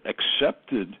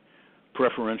accepted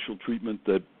preferential treatment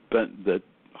that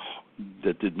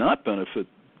did not benefit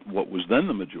what was then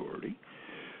the majority,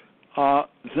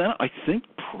 then I think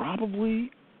probably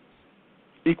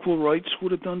equal rights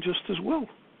would have done just as well.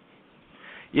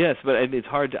 Yes, but it's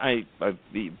hard to,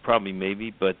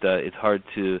 it's hard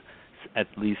to at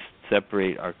least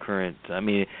separate our current,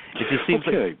 it just seems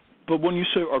okay, but when you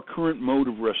say our current mode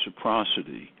of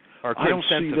reciprocity, I don't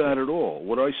see that at all.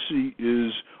 What I see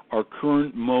is our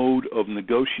current mode of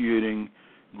negotiating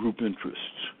group interests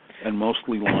and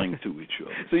mostly lying to each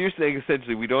other. So you're saying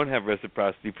essentially we don't have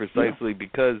reciprocity precisely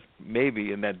because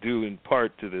maybe, and that due in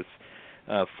part to this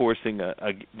forcing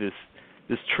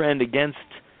this trend against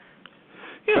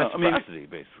reciprocity,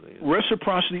 basically.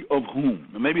 Reciprocity of whom?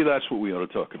 Maybe that's what we ought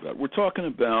to talk about. We're talking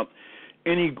about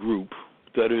any group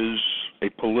that is a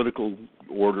political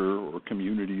order or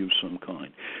community of some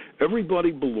kind.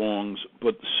 Everybody belongs,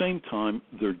 but at the same time,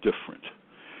 they're different.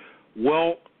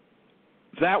 Well,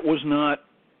 that was not,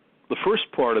 the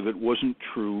first part of it wasn't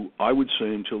true, I would say,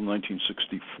 until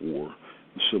 1964,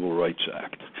 the Civil Rights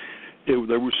Act.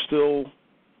 There was still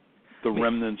the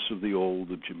remnants of the old,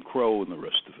 of Jim Crow and the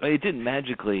rest of it. It didn't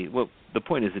magically, the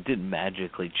point is it didn't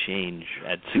magically change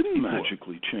at 64. It didn't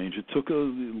magically change. It took a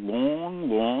long,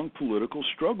 long political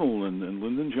struggle, and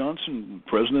Lyndon Johnson,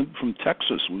 president from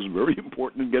Texas, was very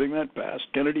important in getting that passed.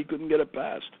 Kennedy couldn't get it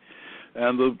passed.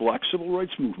 And the black civil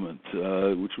rights movement,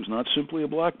 which was not simply a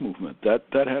black movement, that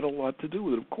had a lot to do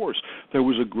with it. Of course, there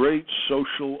was a great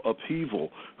social upheaval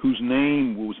whose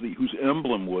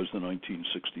emblem was the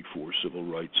 1964 Civil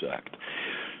Rights Act.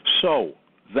 So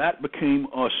that became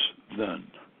us then.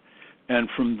 And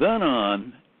from then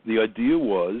on, the idea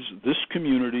was this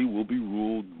community will be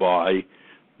ruled by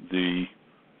the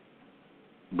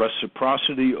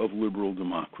reciprocity of liberal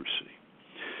democracy.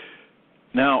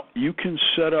 Now, you can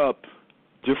set up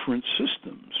different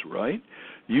systems, right?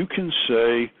 You can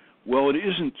say, well, it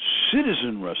isn't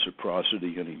citizen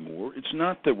reciprocity anymore. It's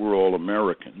not that we're all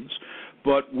Americans,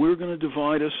 but we're going to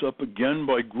divide us up again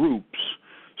by groups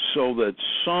so that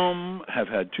some have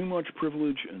had too much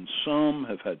privilege and some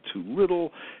have had too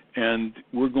little, and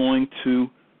we're going to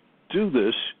do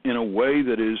this in a way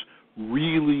that is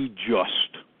really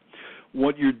just.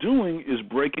 What you're doing is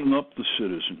breaking up the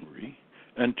citizenry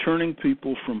and turning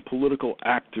people from political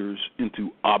actors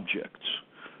into objects,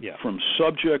 from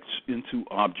subjects into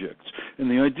objects. And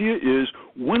the idea is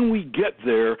when we get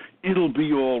there, it'll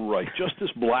be all right. Justice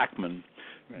Blackmun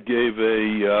gave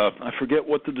I forget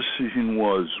what the decision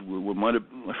was,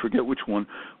 I forget which one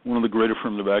of the great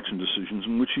affirmative action decisions,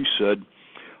 in which he said,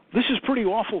 this is pretty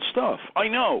awful stuff, I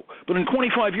know, but in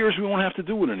 25 years we won't have to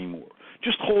do it anymore.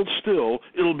 Just hold still,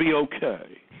 it'll be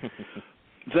okay.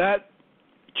 That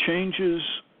changes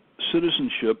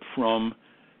citizenship from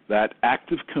that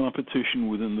active competition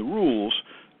within the rules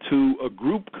to a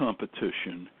group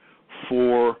competition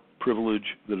for privilege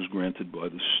that is granted by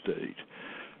the state.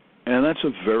 And that's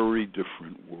a very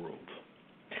different world.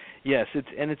 Yes,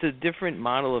 it's a different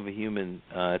model of a human.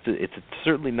 It's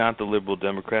certainly not the liberal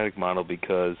democratic model,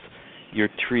 because you're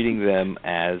treating them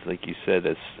as, like you said,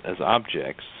 as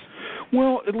objects.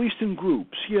 Well, at least in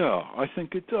groups, yeah, I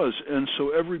think it does. And so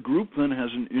every group then has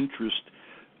an interest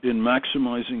in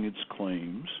maximizing its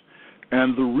claims,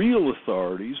 and the real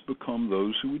authorities become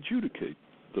those who adjudicate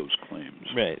those claims.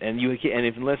 Right, and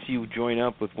unless you join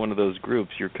up with one of those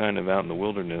groups, you're kind of out in the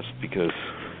wilderness, because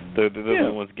they're the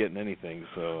only ones getting anything.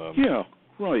 So yeah,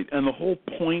 right. And the whole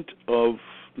point of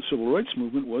the civil rights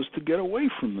movement was to get away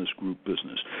from this group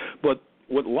business. But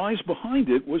what lies behind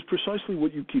it was precisely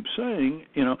what you keep saying,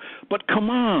 but come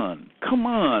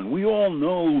on, we all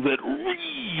know that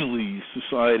really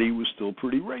society was still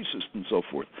pretty racist and so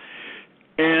forth.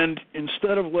 And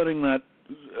instead of letting that,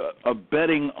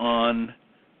 betting on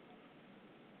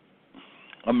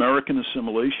American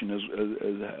assimilation,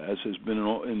 as has been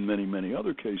in many, many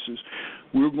other cases,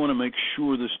 we're going to make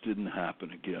sure this didn't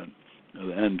happen again.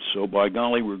 And so, by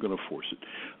golly, we're going to force it.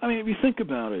 I mean, if you think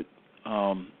about it,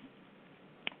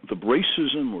 the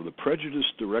racism or the prejudice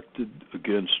directed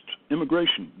against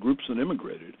immigration, groups that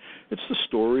immigrated, it's the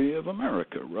story of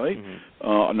America, right?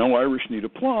 Mm-hmm. No Irish need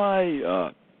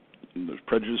apply. There's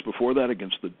prejudice before that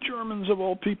against the Germans, of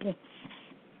all people.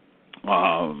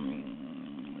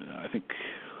 I think,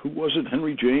 who was it,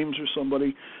 Henry James or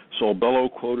somebody? Saul Bellow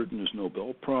quoted in his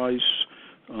Nobel Prize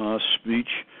speech,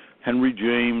 Henry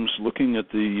James looking at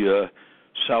the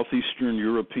Eastern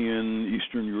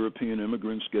European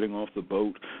immigrants getting off the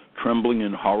boat, trembling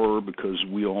in horror because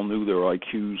we all knew their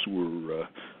IQs were,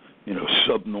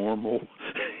 subnormal,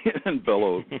 and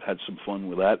Bellow had some fun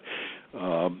with that.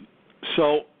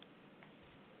 So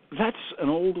that's an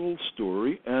old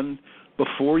story, and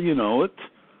before you know it,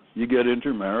 you get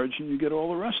intermarriage and you get all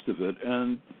the rest of it.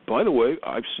 And by the way,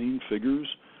 I've seen figures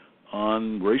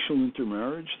on racial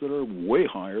intermarriage that are way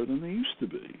higher than they used to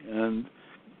be, and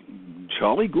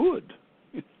jolly good.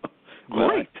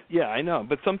 Great. Yeah, I know.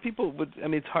 But some people would. I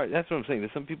mean, it's hard. That's what I'm saying.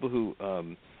 There's some people who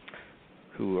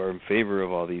are in favor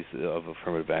of all these of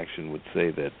affirmative action would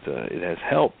say that it has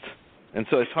helped, and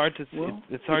so it's hard to. Well,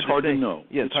 it's hard to know.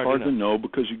 Yeah, it's hard to know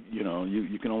because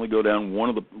you can only go down one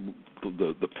of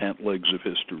the pant legs of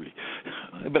history.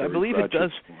 But I believe it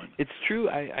does. It's true.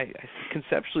 I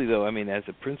conceptually, though, I mean, as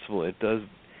a principle, it does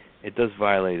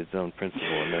violate its own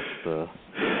principle, and that's the.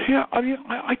 Yeah, I mean,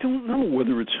 I don't know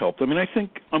whether it's helped. I mean, I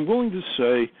think I'm willing to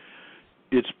say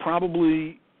it's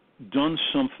probably done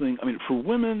something. I mean, for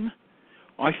women,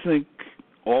 I think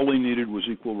all they needed was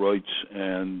equal rights,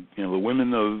 and the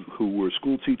women who were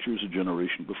school teachers a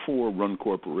generation before run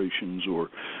corporations, or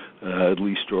at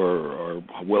least are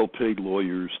well-paid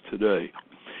lawyers today.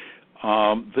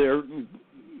 They're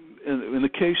in the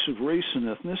case of race and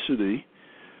ethnicity,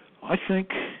 I think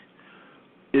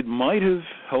it might have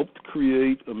helped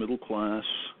create a middle class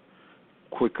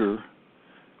quicker,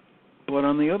 but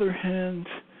on the other hand,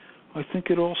 I think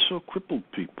it also crippled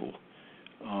people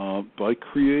by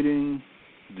creating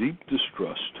deep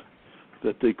distrust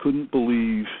that they couldn't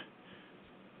believe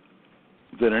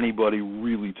that anybody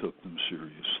really took them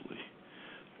seriously.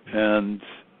 And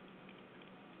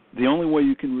the only way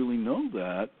you can really know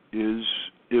that is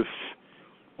if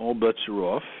all bets are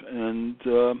off and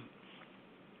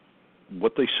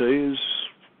what they say is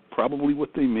probably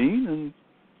what they mean, and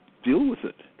deal with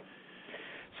it.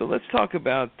 So let's talk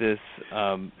about this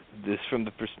from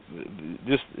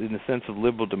just in the sense of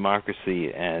liberal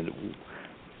democracy and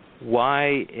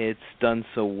why it's done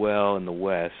so well in the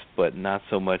West, but not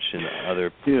so much in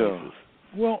other places. Yeah.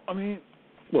 Well, I mean,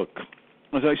 look,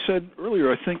 as I said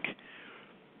earlier, I think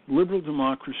liberal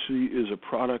democracy is a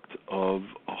product of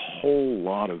a whole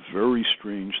lot of very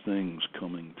strange things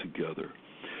coming together.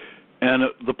 And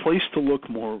the place to look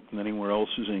more than anywhere else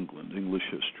is England, English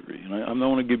history. And I don't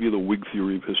want to give you the Whig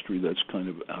theory of history. That's kind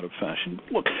of out of fashion.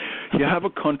 But look, you have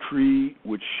a country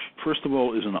which, first of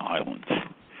all, is an island.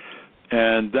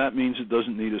 And that means it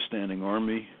doesn't need a standing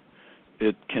army.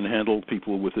 It can handle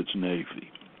people with its navy.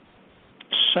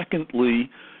 Secondly,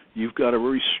 you've got a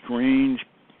very strange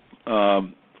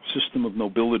system of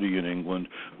nobility in England,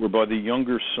 whereby the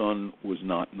younger son was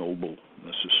not noble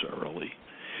necessarily.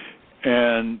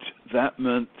 And that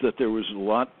meant that there was a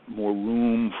lot more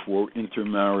room for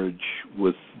intermarriage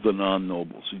with the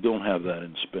non-nobles. You don't have that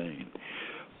in Spain.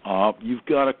 You've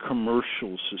got a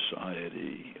commercial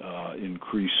society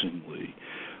increasingly.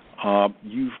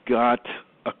 You've got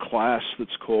a class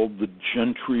that's called the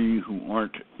gentry, who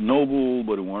aren't noble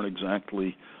but who aren't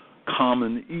exactly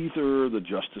common either, the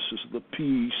justices of the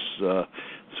peace,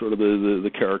 sort of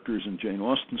the characters in Jane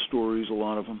Austen stories, a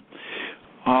lot of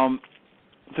them.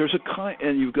 There's a kind,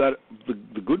 and you've got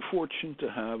the good fortune to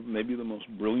have maybe the most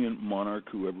brilliant monarch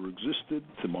who ever existed,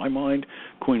 to my mind,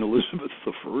 Queen Elizabeth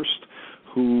I,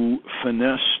 who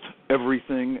finessed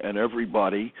everything and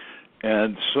everybody,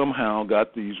 and somehow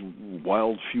got these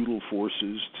wild feudal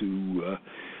forces to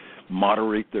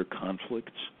moderate their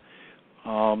conflicts.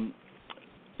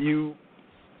 You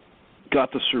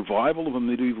got the survival of a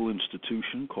medieval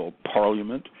institution called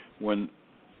Parliament, when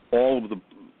all of the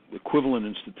equivalent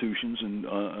institutions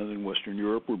in Western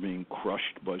Europe were being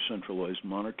crushed by centralized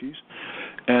monarchies.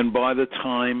 And by the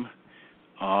time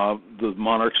the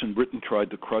monarchs in Britain tried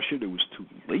to crush it, it was too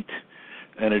late.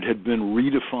 And it had been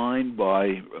redefined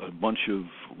by a bunch of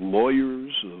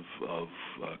lawyers, of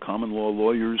common law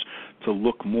lawyers, to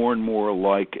look more and more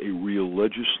like a real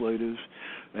legislative.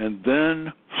 And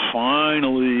then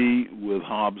finally, with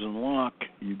Hobbes and Locke,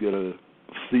 you get a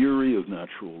theory of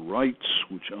natural rights,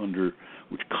 which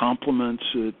complements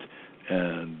it,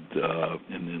 and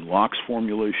in Locke's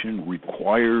formulation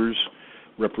requires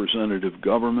representative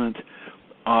government.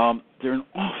 There are an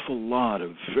awful lot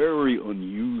of very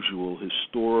unusual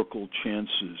historical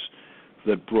chances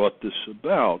that brought this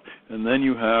about. And then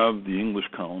you have the English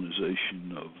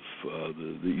colonization of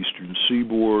the eastern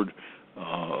seaboard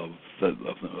of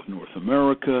North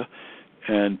America,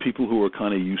 and people who are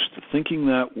kind of used to thinking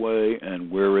that way, and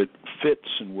where it fits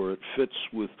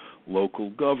with local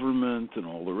government and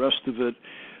all the rest of it.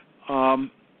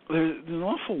 There's an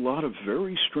awful lot of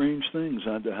very strange things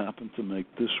had to happen to make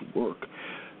this work.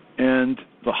 And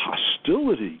the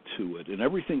hostility to it and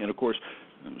everything, and of course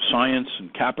science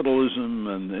and capitalism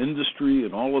and industry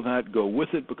and all of that go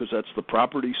with it, because that's the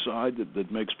property side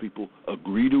that makes people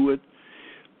agree to it.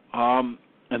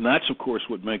 And that's, of course,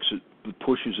 what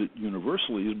pushes it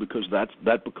universally, is because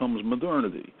that becomes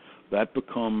modernity. That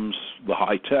becomes the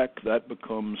high tech. That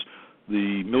becomes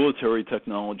the military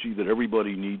technology that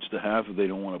everybody needs to have if they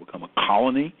don't want to become a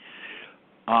colony.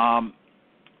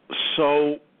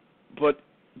 But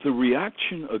the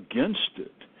reaction against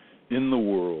it in the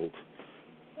world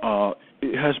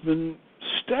it has been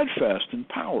steadfast and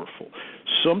powerful.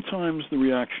 Sometimes the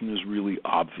reaction is really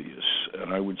obvious,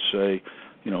 and I would say,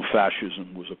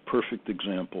 fascism was a perfect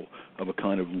example of a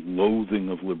kind of loathing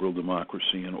of liberal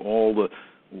democracy and all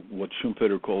what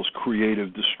Schumpeter calls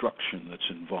creative destruction that's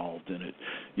involved in it.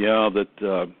 Yeah,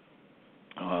 that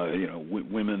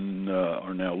women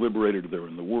are now liberated; they're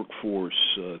in the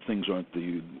workforce. Things aren't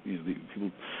the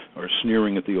people are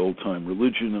sneering at the old-time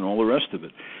religion and all the rest of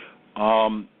it.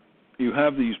 You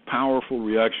have these powerful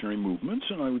reactionary movements,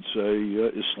 and I would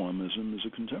say Islamism is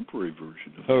a contemporary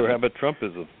version of Or how about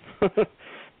Trumpism?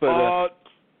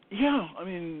 Yeah, I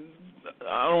mean,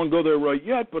 I don't want to go there right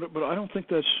yet, but I don't think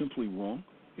that's simply wrong.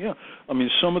 Yeah, I mean,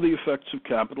 some of the effects of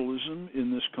capitalism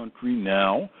in this country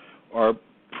now are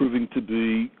proving to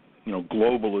be,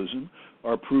 globalism,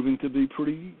 are proving to be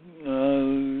pretty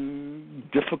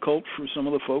difficult for some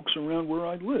of the folks around where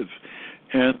I live.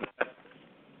 And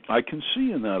I can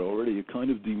see in that already a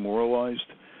kind of demoralized,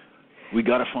 we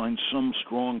got to find some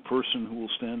strong person who will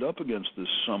stand up against this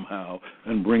somehow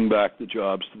and bring back the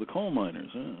jobs to the coal miners.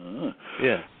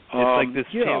 Yeah. It's like this,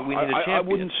 we need a champion. I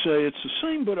wouldn't say it's the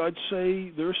same, but I'd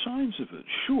say there are signs of it,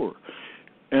 sure.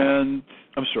 And,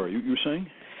 I'm sorry, you were saying?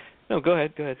 No, go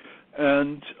ahead.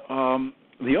 And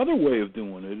the other way of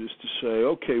doing it is to say,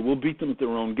 okay, we'll beat them at their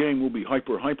own game, we'll be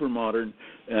hyper modern,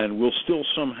 and we'll still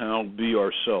somehow be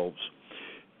ourselves.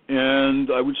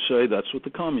 And I would say that's what the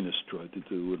communists tried to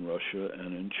do in Russia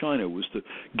and in China, was to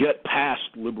get past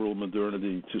liberal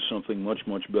modernity to something much,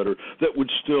 much better that would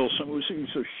still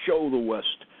show the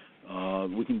West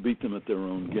We can beat them at their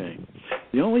own game.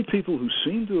 The only people who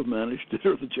seem to have managed it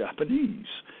are the Japanese.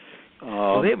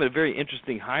 Well, they have a very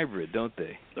interesting hybrid, don't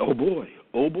they? Oh boy.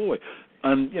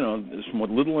 And, from what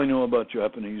little I know about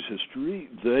Japanese history,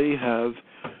 they have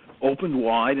opened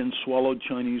wide and swallowed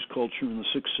Chinese culture in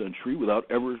the 6th century without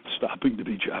ever stopping to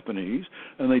be Japanese,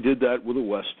 and they did that with the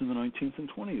West in the 19th and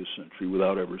 20th century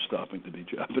without ever stopping to be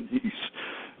Japanese.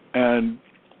 And,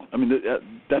 I mean,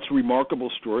 that's a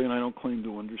remarkable story, and I don't claim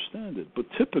to understand it. But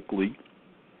typically,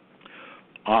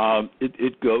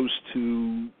 it goes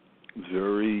to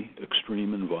very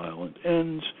extreme and violent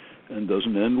ends and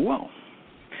doesn't end well.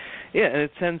 Yeah, and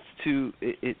it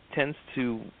tends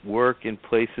to work in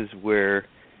places where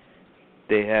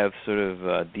they have sort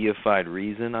of deified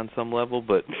reason on some level,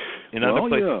 but in other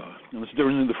places... Well, yeah. And it's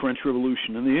different in the French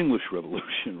Revolution and the English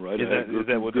Revolution, right? Is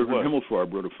that what it was?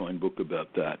 Himmelfarb wrote a fine book about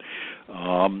that,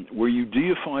 where you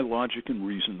deify logic and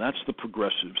reason. That's the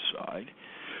progressive side.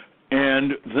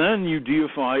 And then you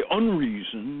deify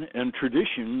unreason and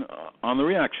tradition on the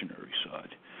reactionary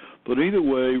side. But either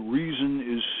way, reason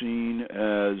is seen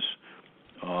as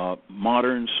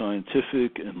modern,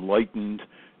 scientific, enlightened,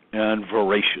 and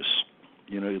voracious.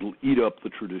 It'll eat up the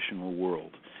traditional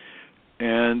world.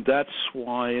 And that's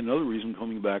why, another reason,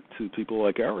 coming back to people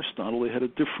like Aristotle, they had a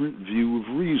different view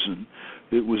of reason.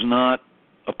 It was not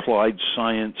applied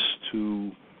science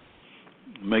to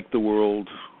make the world,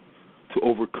 to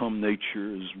overcome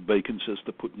nature, as Bacon says,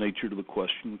 to put nature to the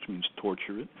question, which means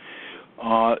torture it.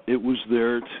 It was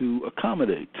there to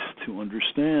accommodate, to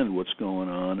understand what's going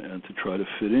on, and to try to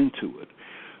fit into it.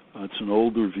 It's an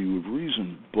older view of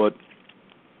reason, but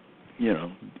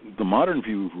the modern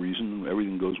view of reason,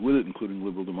 everything goes with it, including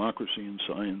liberal democracy and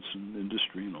science and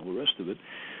industry and all the rest of it,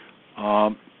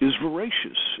 is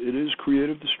voracious. It is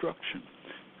creative destruction.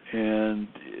 And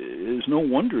it is no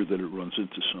wonder that it runs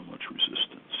into so much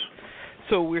resistance.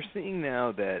 So we're seeing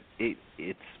now that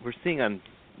we're seeing on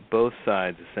both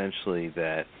sides, essentially,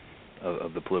 that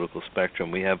of the political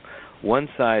spectrum. We have one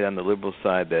side on the liberal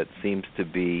side that seems to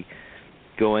be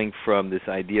going from this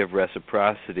idea of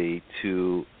reciprocity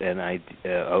to an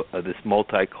idea, this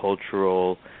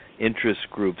multicultural interest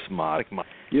groups model.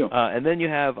 Yeah. And then you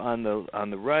have on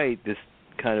the right this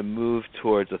kind of move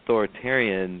towards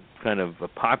authoritarian kind of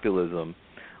populism.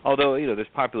 Although there's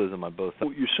populism on both sides.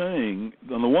 What you're saying,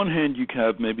 on the one hand, you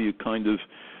have maybe a kind of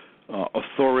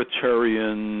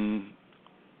authoritarian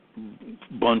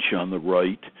bunch on the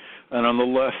right, and on the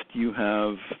left you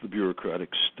have the bureaucratic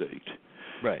state.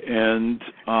 Right. And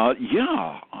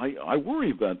I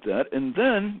worry about that. And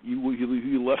then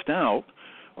you left out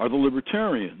are the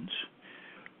libertarians,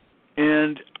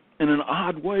 and in an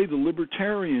odd way, the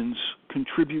libertarians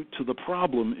contribute to the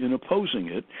problem in opposing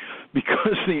it,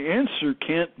 because the answer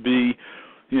can't be,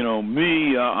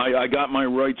 I got my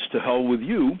rights, to hell with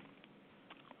you.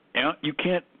 You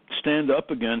can't stand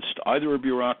up against either a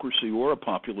bureaucracy or a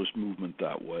populist movement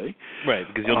that way. Right,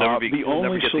 because you'll never the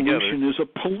only solution together. is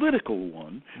a political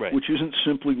one, right, which isn't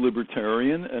simply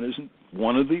libertarian and isn't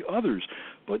one of the others.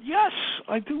 But yes,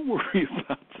 I do worry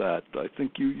about that. I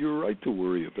think you're right to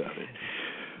worry about it.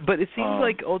 But it seems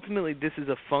like ultimately this is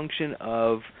a function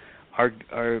of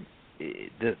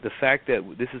the fact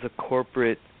that this is a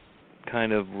corporate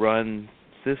kind of run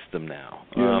system now.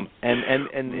 Yeah.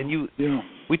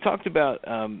 We talked about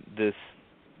the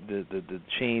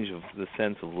change of the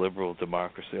sense of liberal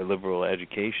democracy or liberal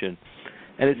education,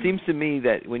 and it seems to me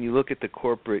that when you look at the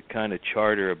corporate kind of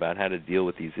charter about how to deal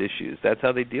with these issues, that's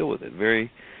how they deal with it.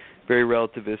 Very, very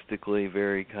relativistically,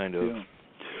 very kind of. Yeah.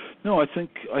 No, I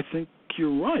think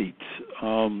you're right.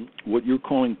 What you're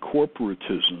calling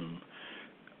corporatism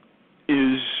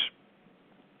is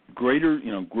greater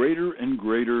and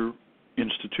greater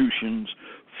institutions,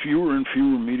 fewer and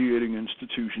fewer mediating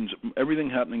institutions, everything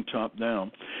happening top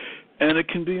down. And it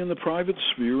can be in the private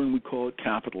sphere, and we call it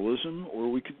capitalism,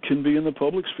 or can be in the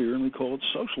public sphere, and we call it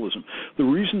socialism. The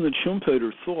reason that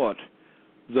Schumpeter thought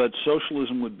that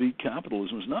socialism would beat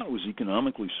capitalism is not it was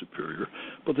economically superior,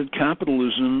 but that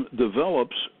capitalism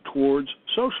develops towards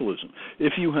socialism.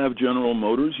 If you have General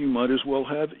Motors, you might as well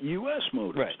have U.S.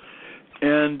 Motors. Right.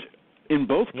 And in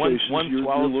both cases,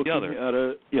 you're looking at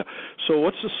So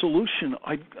what's the solution?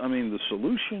 I mean, the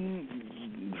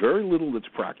solution, very little that's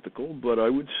practical, but I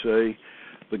would say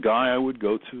the guy I would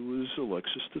go to is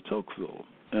Alexis de Tocqueville.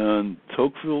 And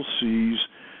Tocqueville sees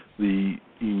the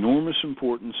enormous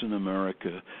importance in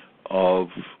America of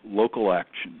local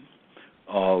action,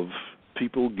 of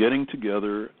people getting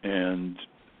together and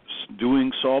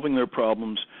solving their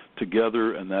problems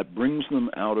together, and that brings them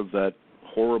out of that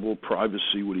horrible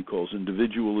privacy, what he calls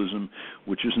individualism,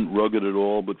 which isn't rugged at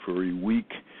all but very weak,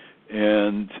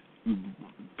 and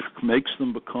makes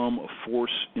them become a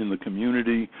force in the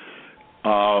community.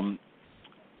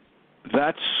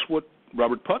 That's what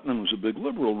Robert Putnam, who's a big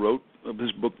liberal, wrote of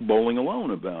his book Bowling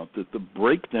Alone about, that the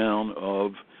breakdown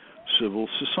of civil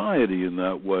society in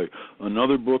that way.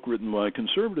 Another book written by a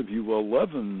conservative, Yuval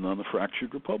Levin, on the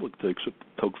Fractured Republic, takes a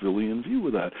Tocquevillian view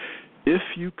of that. If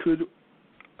you could,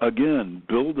 again,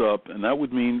 build up, and that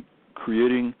would mean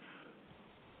creating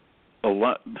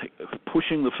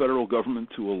pushing the federal government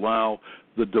to allow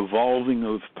the devolving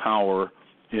of power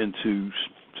to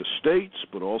states,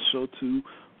 but also to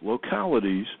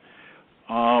localities,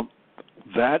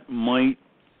 that might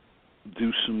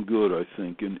do some good, I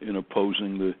think, in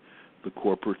opposing the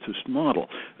corporatist model.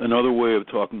 Another way of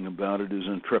talking about it is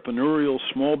entrepreneurial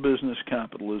small business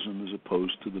capitalism as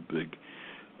opposed to the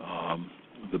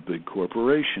big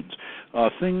corporations.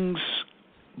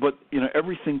 But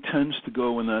everything tends to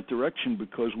go in that direction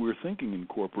because we're thinking in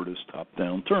corporatist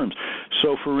top-down terms.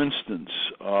 So, for instance,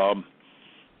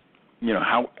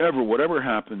 whatever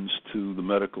happens to the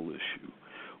medical issue,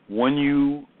 when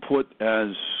you put,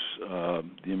 as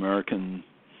the American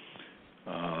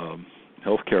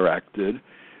Health Care Act did,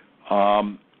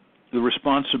 the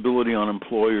responsibility on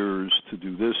employers to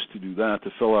do this, to do that, to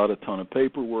fill out a ton of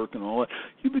paperwork and all that,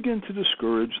 you begin to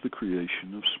discourage the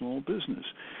creation of small business.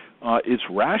 It's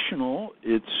rational,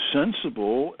 it's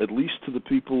sensible, at least to the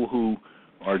people who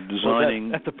are designing.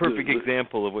 Well, that's a perfect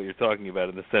example of what you're talking about,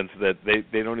 in the sense that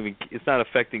they don't even, it's not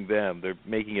affecting them, they're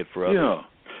making it for others. Yeah,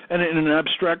 and in an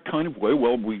abstract kind of way,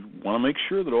 well, we want to make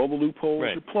sure that all the loopholes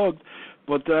are plugged,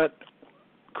 but that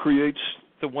creates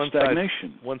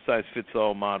stagnation.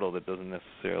 One-size-fits-all model that doesn't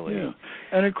necessarily... Yeah,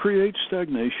 and it creates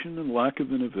stagnation and lack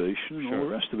of innovation and all the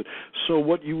rest of it. So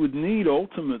what you would need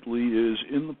ultimately is,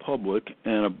 in the public,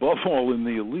 and above all in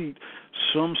the elite,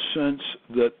 some sense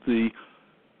that the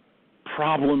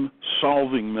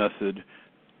problem-solving method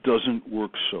doesn't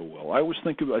work so well. I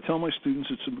tell my students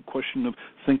it's a question of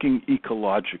thinking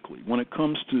ecologically. When it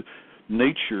comes to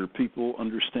nature, people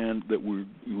understand that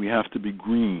we have to be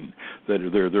green, that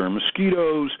there are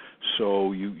mosquitoes,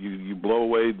 so you blow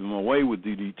them away with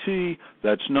DDT,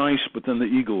 that's nice, but then the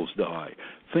eagles die.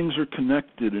 Things are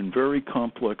connected in very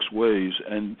complex ways,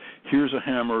 and here's a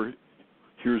hammer,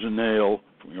 here's a nail,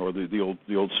 or the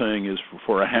old saying is,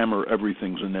 for a hammer,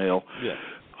 everything's a nail.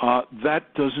 Yeah.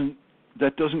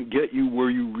 That doesn't get you where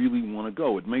you really want to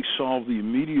go. It may solve the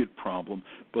immediate problem,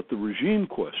 but the regime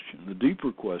question, the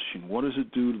deeper question, what does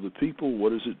it do to the people?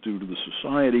 What does it do to the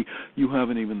society? You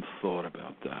haven't even thought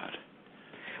about that.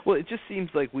 Well, it just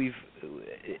seems like it's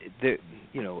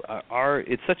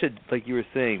such a, like you were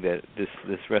saying, that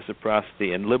this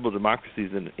reciprocity and liberal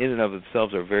democracies in and of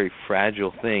themselves are very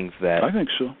fragile things that I think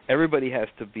so. Everybody has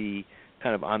to be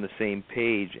kind of on the same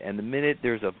page, and the minute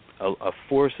there's a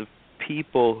force of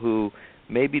people who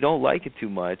maybe don't like it too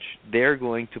much, they're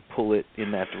going to pull it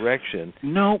in that direction.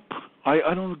 Nope,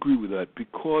 I don't agree with that,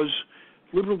 because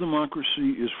liberal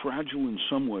democracy is fragile in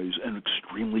some ways and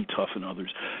extremely tough in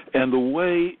others. And the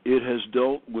way it has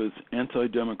dealt with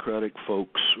anti-democratic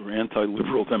folks or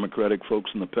anti-liberal democratic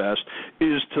folks in the past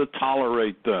is to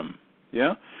tolerate them.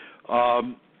 Yeah?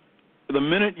 The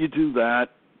minute you do that,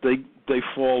 they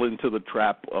fall into the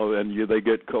trap and they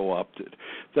get co-opted.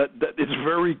 That it's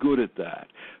very good at that.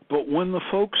 But when the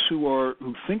folks who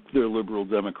think they're liberal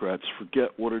Democrats forget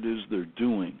what it is they're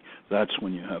doing, that's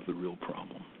when you have the real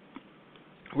problem.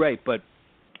 Right, but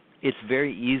it's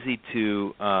very easy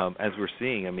to, as we're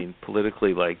seeing, I mean,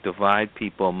 politically, like, divide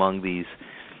people among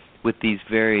with these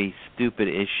very stupid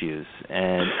issues,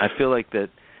 and I feel like that.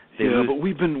 But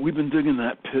we've been digging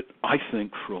that pit, I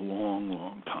think, for a long,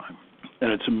 long time.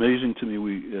 And it's amazing to me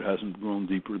it hasn't grown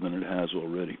deeper than it has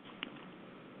already.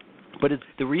 But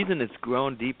the reason it's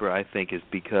grown deeper, I think, is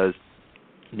because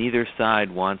neither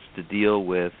side wants to deal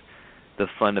with the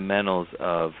fundamentals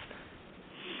of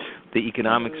the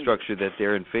economic structure that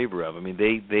they're in favor of. I mean,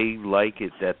 they like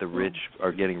it that the rich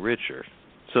are getting richer.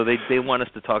 So they want us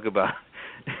to talk about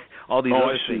all these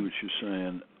other things. I see what you're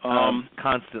saying.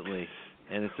 Constantly.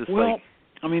 And it's just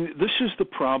I mean, this is the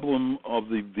problem of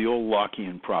the old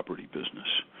Lockean property business.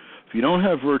 If you don't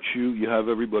have virtue, you have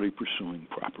everybody pursuing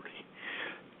property.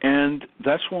 And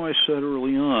that's why I said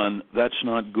early on, that's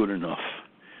not good enough.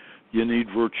 You need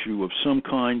virtue of some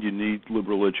kind. You need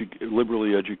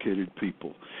liberally educated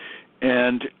people.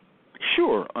 And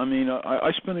sure, I mean,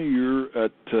 I spent a year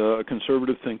at a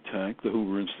conservative think tank, the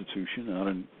Hoover Institution, out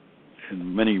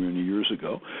in many years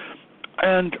ago.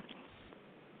 And,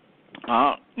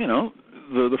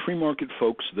 the free market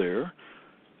folks there,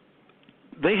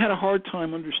 they had a hard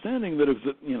time understanding that if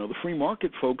the free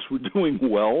market folks were doing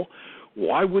well,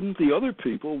 why wouldn't the other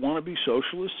people want to be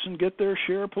socialists and get their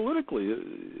share politically?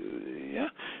 Yeah,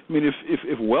 I mean,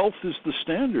 if wealth is the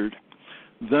standard,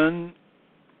 then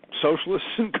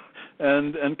socialists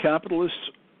and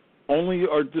capitalists only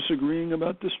are disagreeing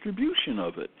about distribution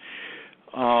of it.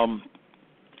 I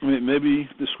mean, maybe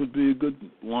this would be a good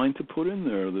line to put in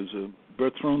there. There's a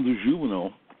Bertrand de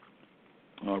Juvenal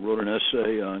wrote an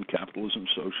essay on capitalism,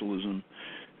 socialism,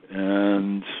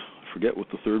 and I forget what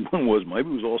the third one was. Maybe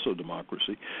it was also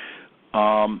democracy.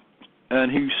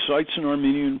 And he cites an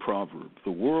Armenian proverb: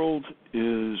 "The world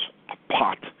is a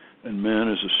pot, and man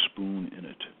is a spoon in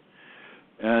it."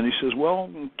 And he says, well,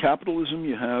 in capitalism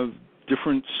you have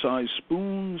different size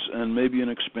spoons and maybe an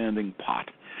expanding pot.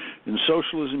 In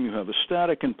socialism you have a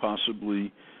static and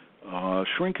possibly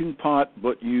shrinking pot,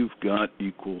 but you've got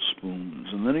equal spoons.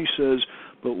 And then he says,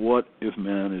 but what if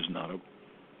man is not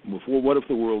what if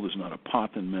the world is not a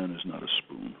pot and man is not a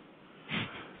spoon?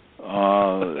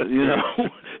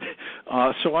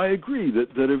 So I agree that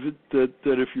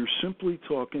if you're simply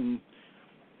talking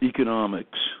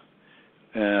economics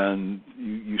and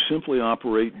you simply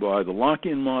operate by the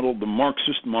lock-in model, the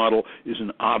Marxist model is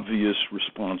an obvious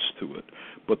response to it,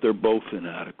 but they're both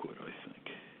inadequate, I think.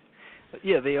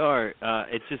 Yeah, they are.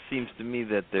 It just seems to me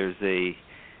that there's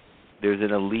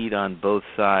an elite on both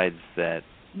sides that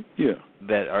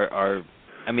are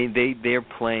I mean, they're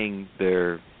playing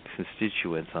their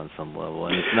constituents on some level,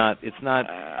 and it's not.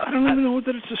 I don't even know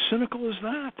that it's as cynical as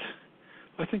that.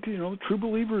 I think true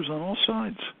believers on all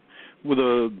sides, with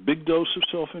a big dose of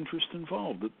self-interest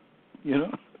involved.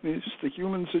 It's just the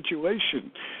human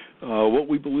situation. What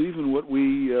we believe and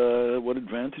what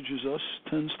advantages us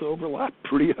tends to overlap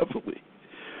pretty heavily.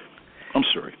 I'm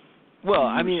sorry. Well,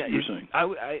 I mean, you're saying.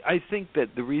 I think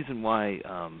that the reason why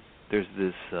there's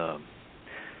this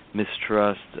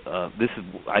mistrust. This is,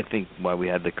 I think, why we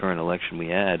had the current election we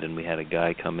had, and we had a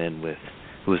guy come in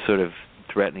who was sort of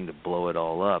threatening to blow it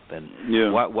all up. And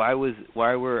why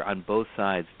were on both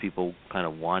sides people kind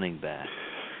of wanting that?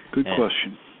 Good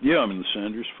question. Yeah, I mean the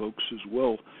Sanders folks as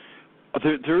well.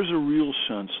 There's a real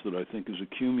sense that I think has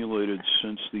accumulated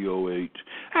since the 2008,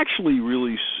 actually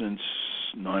really since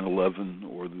 9/11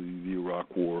 or the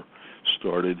Iraq War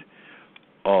started,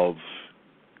 of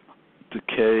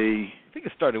decay. I think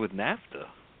it started with NAFTA.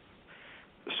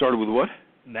 Started with what?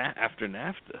 After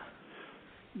NAFTA.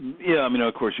 Yeah, I mean,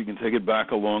 of course, you can take it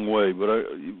back a long way, but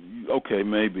okay,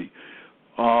 maybe.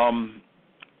 I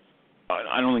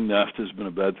don't think NAFTA has been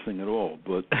a bad thing at all,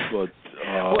 but well,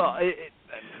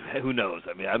 who knows?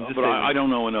 I mean, I'm just. But I don't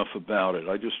know enough about it.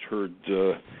 I just heard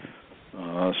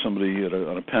somebody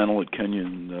on a panel at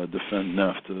Kenyon defend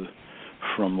NAFTA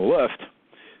from the left,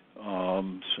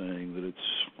 saying that it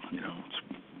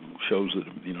shows that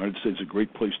the United States is a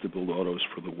great place to build autos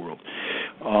for the world.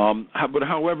 But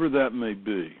however that may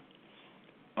be,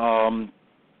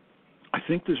 I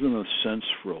think there's been a sense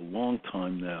for a long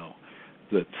time now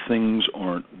that things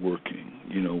aren't working.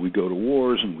 We go to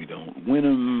wars and we don't win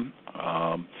them.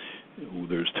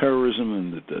 There's terrorism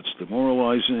and that's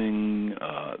demoralizing.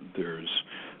 There's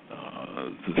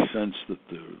the sense that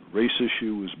the race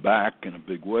issue is back in a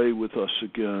big way with us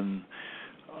again.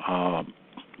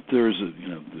 There's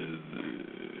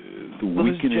the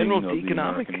weakening of the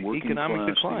American working class,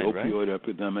 decline, the opioid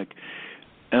epidemic,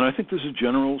 and I think there's a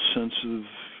general sense of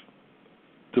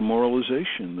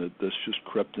demoralization that's just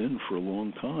crept in for a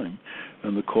long time,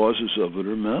 and the causes of it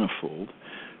are manifold,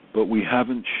 but we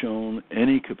haven't shown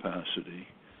any capacity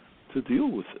to deal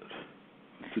with it,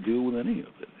 to deal with any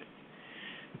of it.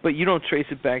 But you don't trace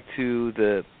it back to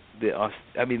the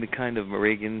kind of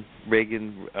Reagan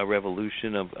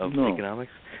revolution of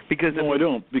economics? Because I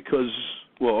don't. Because,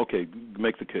 well, okay,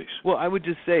 make the case. Well, I would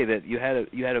just say that you had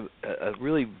a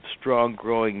really strong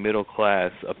growing middle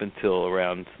class up until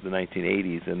around the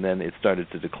 1980s, and then it started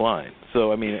to decline.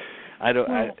 So, I mean, I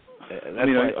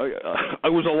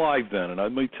was alive then, and I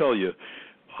may tell you,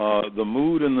 the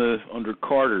mood under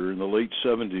Carter in the late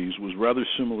 70s was rather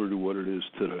similar to what it is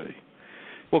today.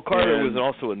 Well, Carter was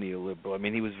also a neoliberal. I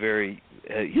mean, he was very...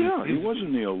 he was a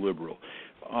neoliberal.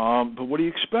 But what do you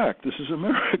expect? This is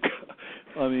America.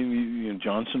 I mean,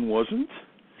 Johnson wasn't.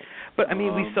 But, I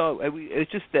mean, we saw...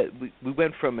 It's just that we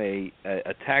went from a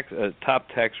top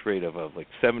tax rate of like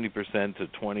 70% to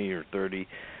 20 or 30.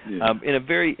 Yeah.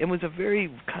 It was a very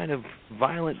kind of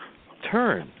violent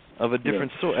turn of a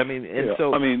different sort. I mean, and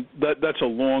so... I mean, that's a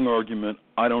long argument.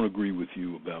 I don't agree with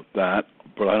you about that,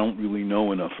 but I don't really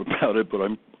know enough about it. But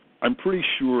I'm pretty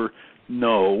sure,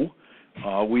 no,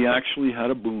 we actually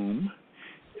had a boom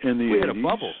in the 80s. We had a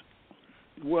bubble.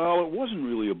 Well, it wasn't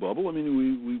really a bubble. I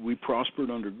mean, we prospered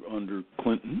under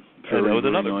Clinton And that was very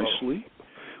another nicely.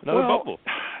 Another bubble.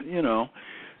 You know.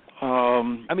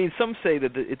 I mean, some say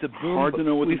that it's a boom. Hard to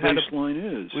know what the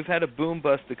baseline is. We've had a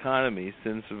boom-bust economy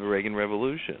since the Reagan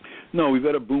Revolution. No, we've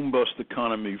had a boom-bust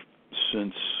economy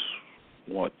since,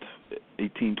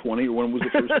 1820, or when was the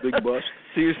first big bust?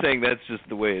 So you're saying that's just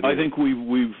the way it is? I think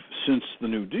we've since the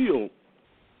New Deal,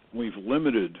 we've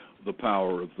limited the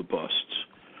power of the busts.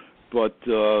 But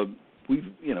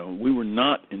we were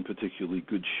not in particularly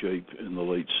good shape in the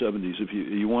late 70s. If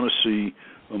you want to see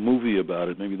a movie about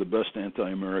it, maybe the best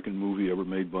anti-American movie ever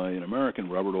made by an American,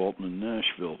 Robert Altman,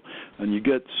 Nashville, and you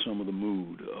get some of the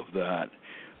mood of that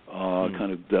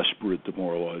kind of desperate,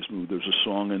 demoralized mood. There's a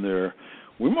song in there,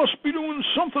 "We must be doing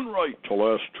something right to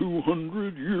last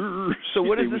 200 years." So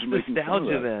what is this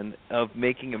nostalgia then of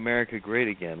making America great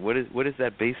again? What is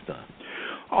that based on?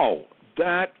 Oh,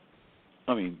 that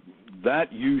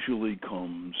usually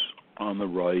comes on the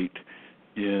right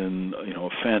in a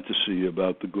fantasy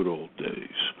about the good old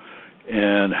days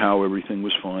and how everything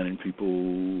was fine and people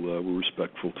were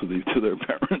respectful to their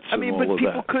parents. I mean, and all but of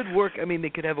people could work. I mean, they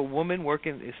could have a woman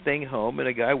working, staying home, and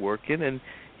a guy working,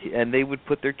 and they would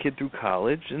put their kid through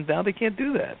college. And now they can't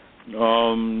do that.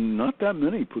 Not that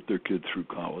many put their kid through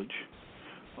college.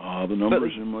 The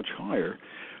numbers are much higher.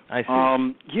 I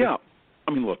see. Yeah.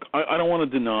 I mean, look, I don't want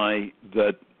to deny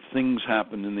that things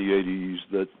happened in the 80s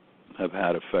that have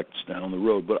had effects down the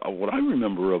road, but what I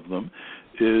remember of them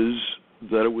is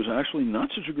that it was actually not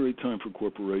such a great time for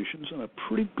corporations and a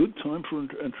pretty good time for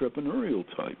entrepreneurial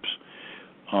types.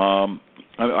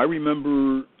 I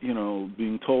remember,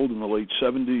 being told in the late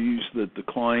 70s that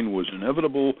decline was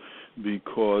inevitable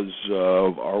because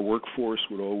our workforce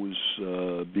would always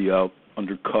be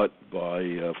undercut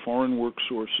by foreign work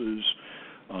sources.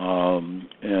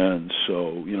 And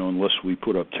so, unless we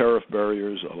put up tariff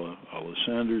barriers a la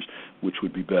Sanders, which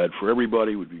would be bad for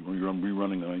everybody, would be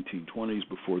rerunning the 1920s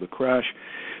before the crash,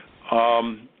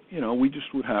 we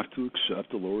just would have to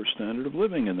accept a lower standard of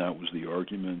living, and that was the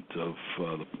argument of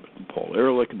Paul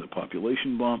Ehrlich and the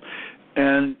population bomb.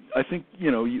 And I think,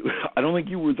 I don't think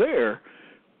you were there,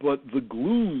 but the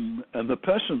gloom and the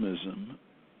pessimism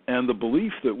and the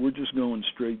belief that we're just going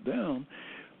straight down,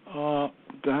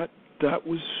 that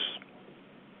was.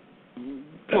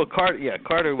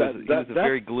 Carter was a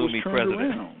very gloomy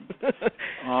president.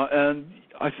 And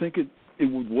I think it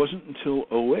wasn't until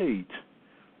 2008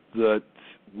 that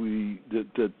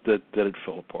it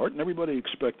fell apart, and everybody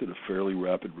expected a fairly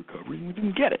rapid recovery, and we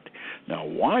didn't get it. Now,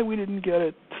 why we didn't get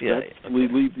it,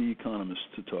 leave the economists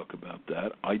to talk about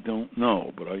that. I don't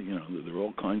know, but there are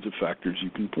all kinds of factors you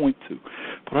can point to.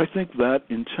 But I think that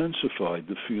intensified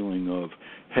the feeling of,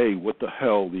 hey, what the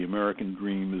hell, the American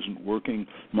dream isn't working,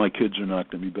 my kids are not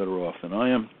going to be better off than I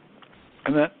am,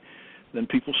 and then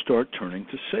people start turning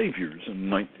to saviors.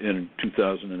 In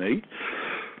 2008,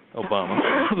 Obama.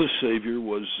 The savior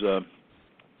was a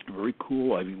very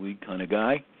cool Ivy League kind of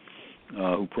guy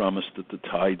who promised that the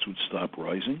tides would stop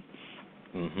rising.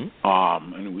 Mm-hmm.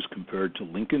 And it was compared to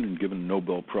Lincoln and given a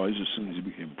Nobel Prize as soon as he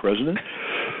became president.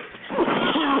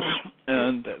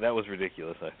 And that was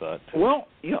ridiculous, I thought. Well,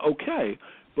 yeah, okay.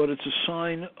 But it's a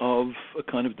sign of a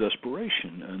kind of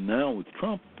desperation. And now with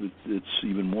Trump, it's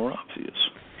even more obvious.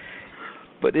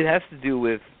 But it has to do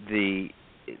with the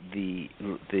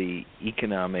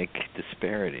economic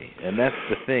disparity, and that's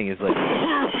the thing. Is like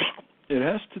it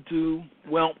has to do.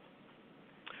 Well,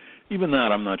 even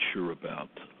that I'm not sure about.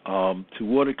 To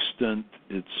what extent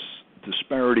it's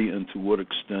disparity, and to what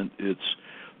extent it's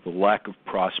the lack of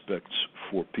prospects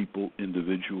for people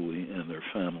individually and their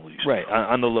families. Right,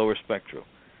 on the lower spectrum.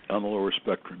 On the lower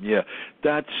spectrum, yeah.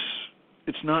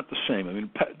 It's not the same. I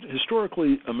mean,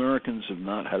 historically, Americans have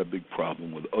not had a big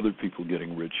problem with other people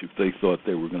getting rich if they thought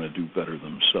they were going to do better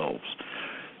themselves.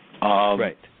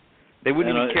 Right. They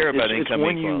wouldn't even care about income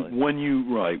inequality.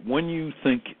 When you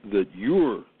think that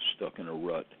you're stuck in a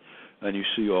rut and you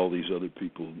see all these other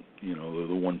people, the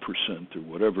 1% or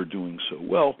whatever doing so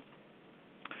well,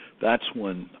 that's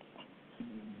when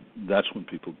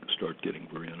people start getting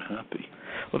very unhappy.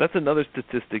 Well, that's another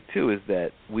statistic too, is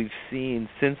that we've seen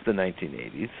since the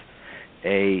 1980s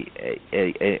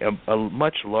a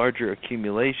much larger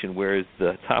accumulation, whereas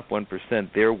the top 1%,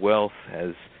 their wealth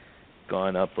has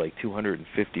gone up like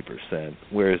 250%,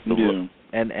 whereas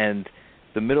and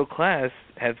the middle class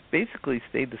has basically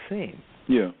stayed the same.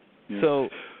 Yeah. So,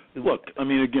 look, I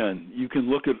mean, again, you can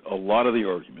look at a lot of the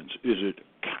arguments. Is it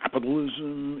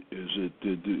capitalism? Is it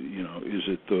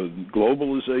the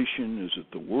globalization? Is it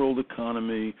the world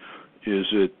economy? Is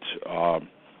it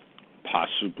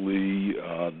possibly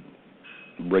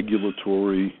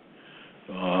regulatory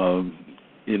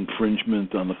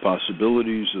infringement on the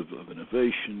possibilities of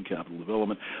innovation, capital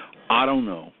development. I don't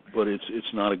know, but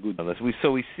it's not a good.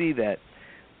 So we see that.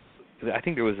 I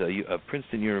think there was a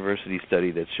Princeton University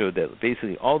study that showed that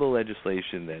basically all the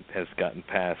legislation that has gotten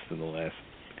passed in the last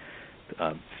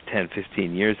 10,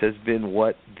 15 years has been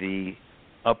what the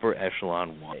upper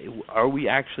echelon wants. Are we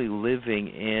actually living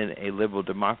in a liberal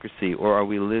democracy, or are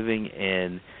we living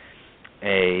in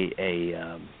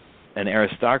an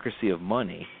aristocracy of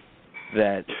money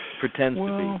that pretends to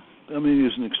be? I mean,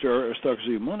 is an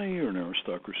aristocracy of money or an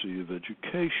aristocracy of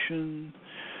education?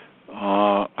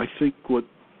 I think what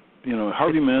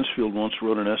Harvey Mansfield once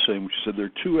wrote an essay in which he said there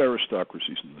are two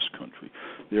aristocracies in this country: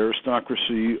 the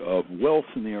aristocracy of wealth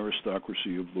and the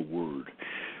aristocracy of the word.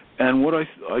 And what I've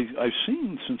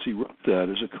seen since he wrote that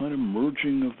is a kind of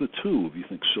merging of the two. If you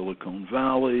think Silicon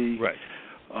Valley, right?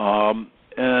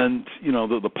 And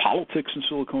the politics in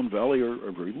Silicon Valley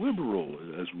are very liberal,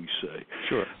 as we say.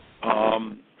 Sure.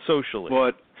 Socially.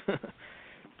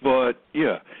 But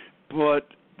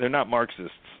they're not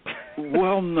Marxists.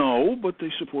 Well, no, but they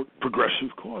support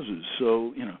progressive causes.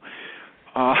 So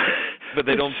but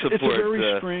they don't support. It's a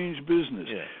very strange business.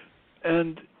 Yeah.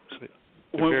 And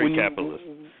they're very capitalist.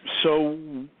 So,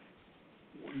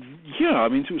 yeah, I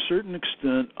mean, to a certain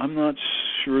extent, I'm not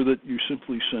sure that you're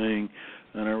simply saying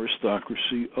an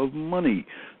aristocracy of money,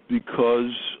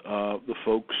 because the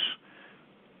folks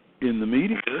in the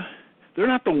media, they're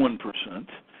not the 1%.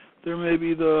 They're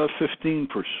maybe the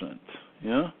 15%,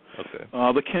 yeah? Okay.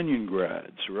 The Kenyon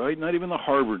grads, right? Not even the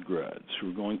Harvard grads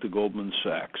who are going to Goldman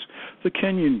Sachs. The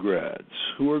Kenyon grads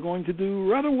who are going to do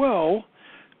rather well,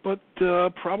 but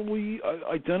probably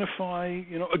identify,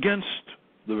 against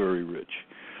the very rich.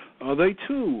 They,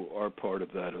 too, are part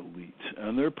of that elite,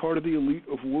 and they're part of the elite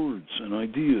of words and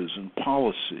ideas and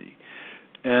policy.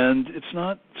 And it's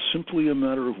not simply a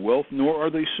matter of wealth, nor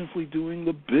are they simply doing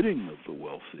the bidding of the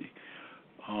wealthy.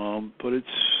 But it's,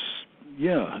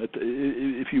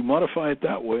 if you modify it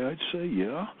that way, I'd say,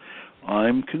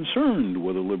 I'm concerned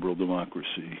whether liberal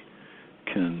democracy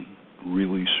can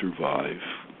really survive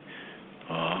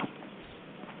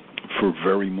for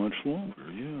very much longer,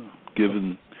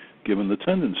 given the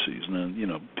tendencies. And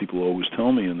then, people always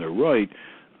tell me, and they're right,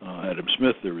 Adam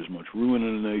Smith, there is much ruin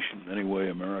in a nation. Anyway,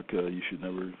 America, you should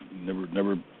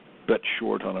never bet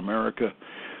short on America.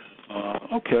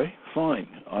 Okay, fine.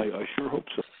 I sure hope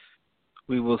so.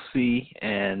 We will see,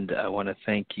 and I want to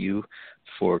thank you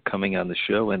for coming on the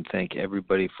show, and thank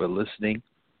everybody for listening.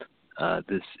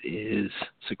 This is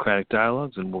Socratic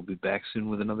Dialogues, and we'll be back soon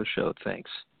with another show.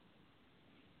 Thanks.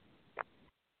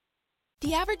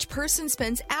 The average person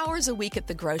spends hours a week at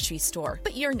the grocery store,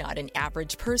 but you're not an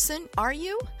average person, are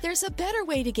you? There's a better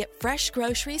way to get fresh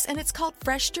groceries, and it's called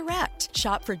Fresh Direct.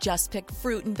 Shop for Just Pick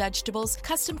fruit and vegetables,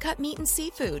 custom cut meat and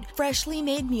seafood, freshly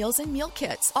made meals and meal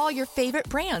kits, all your favorite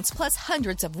brands, plus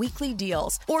hundreds of weekly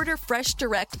deals. Order Fresh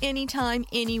Direct anytime,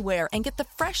 anywhere, and get the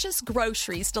freshest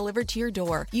groceries delivered to your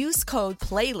door. Use code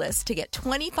PLAYLIST to get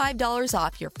 $25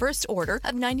 off your first order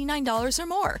of $99 or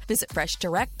more. Visit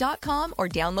freshdirect.com or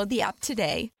download the app today.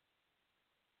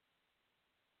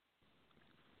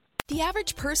 The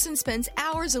average person spends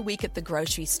hours a week at the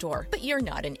grocery store, but you're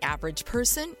not an average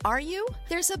person, are you?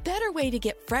 There's a better way to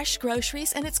get fresh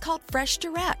groceries, and it's called Fresh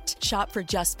Direct. Shop for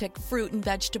Just Pick fruit and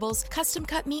vegetables, custom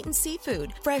cut meat and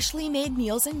seafood, freshly made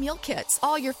meals and meal kits,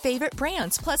 all your favorite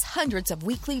brands, plus hundreds of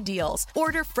weekly deals.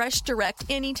 Order Fresh Direct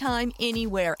anytime,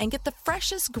 anywhere, and get the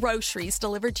freshest groceries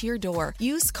delivered to your door.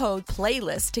 Use code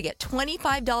PLAYLIST to get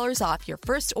 $25 off your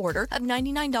first order of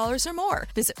 $99 or more.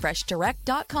 Visit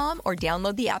freshdirect.com or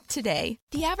download the app today.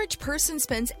 The average person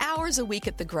spends hours a week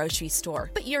at the grocery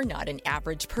store, but you're not an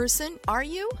average person, are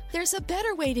you? There's a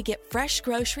better way to get fresh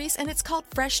groceries, and it's called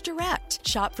Fresh Direct.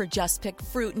 Shop for Just Pick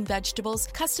fruit and vegetables,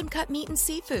 custom cut meat and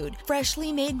seafood,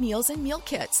 freshly made meals and meal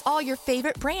kits, all your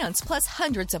favorite brands, plus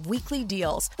hundreds of weekly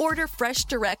deals. Order Fresh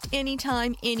Direct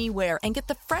anytime, anywhere, and get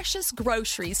the freshest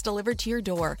groceries delivered to your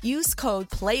door. Use code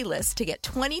PLAYLIST to get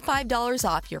 $25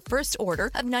 off your first order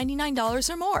of $99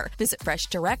 or more. Visit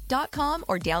freshdirect.com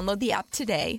or download the app today.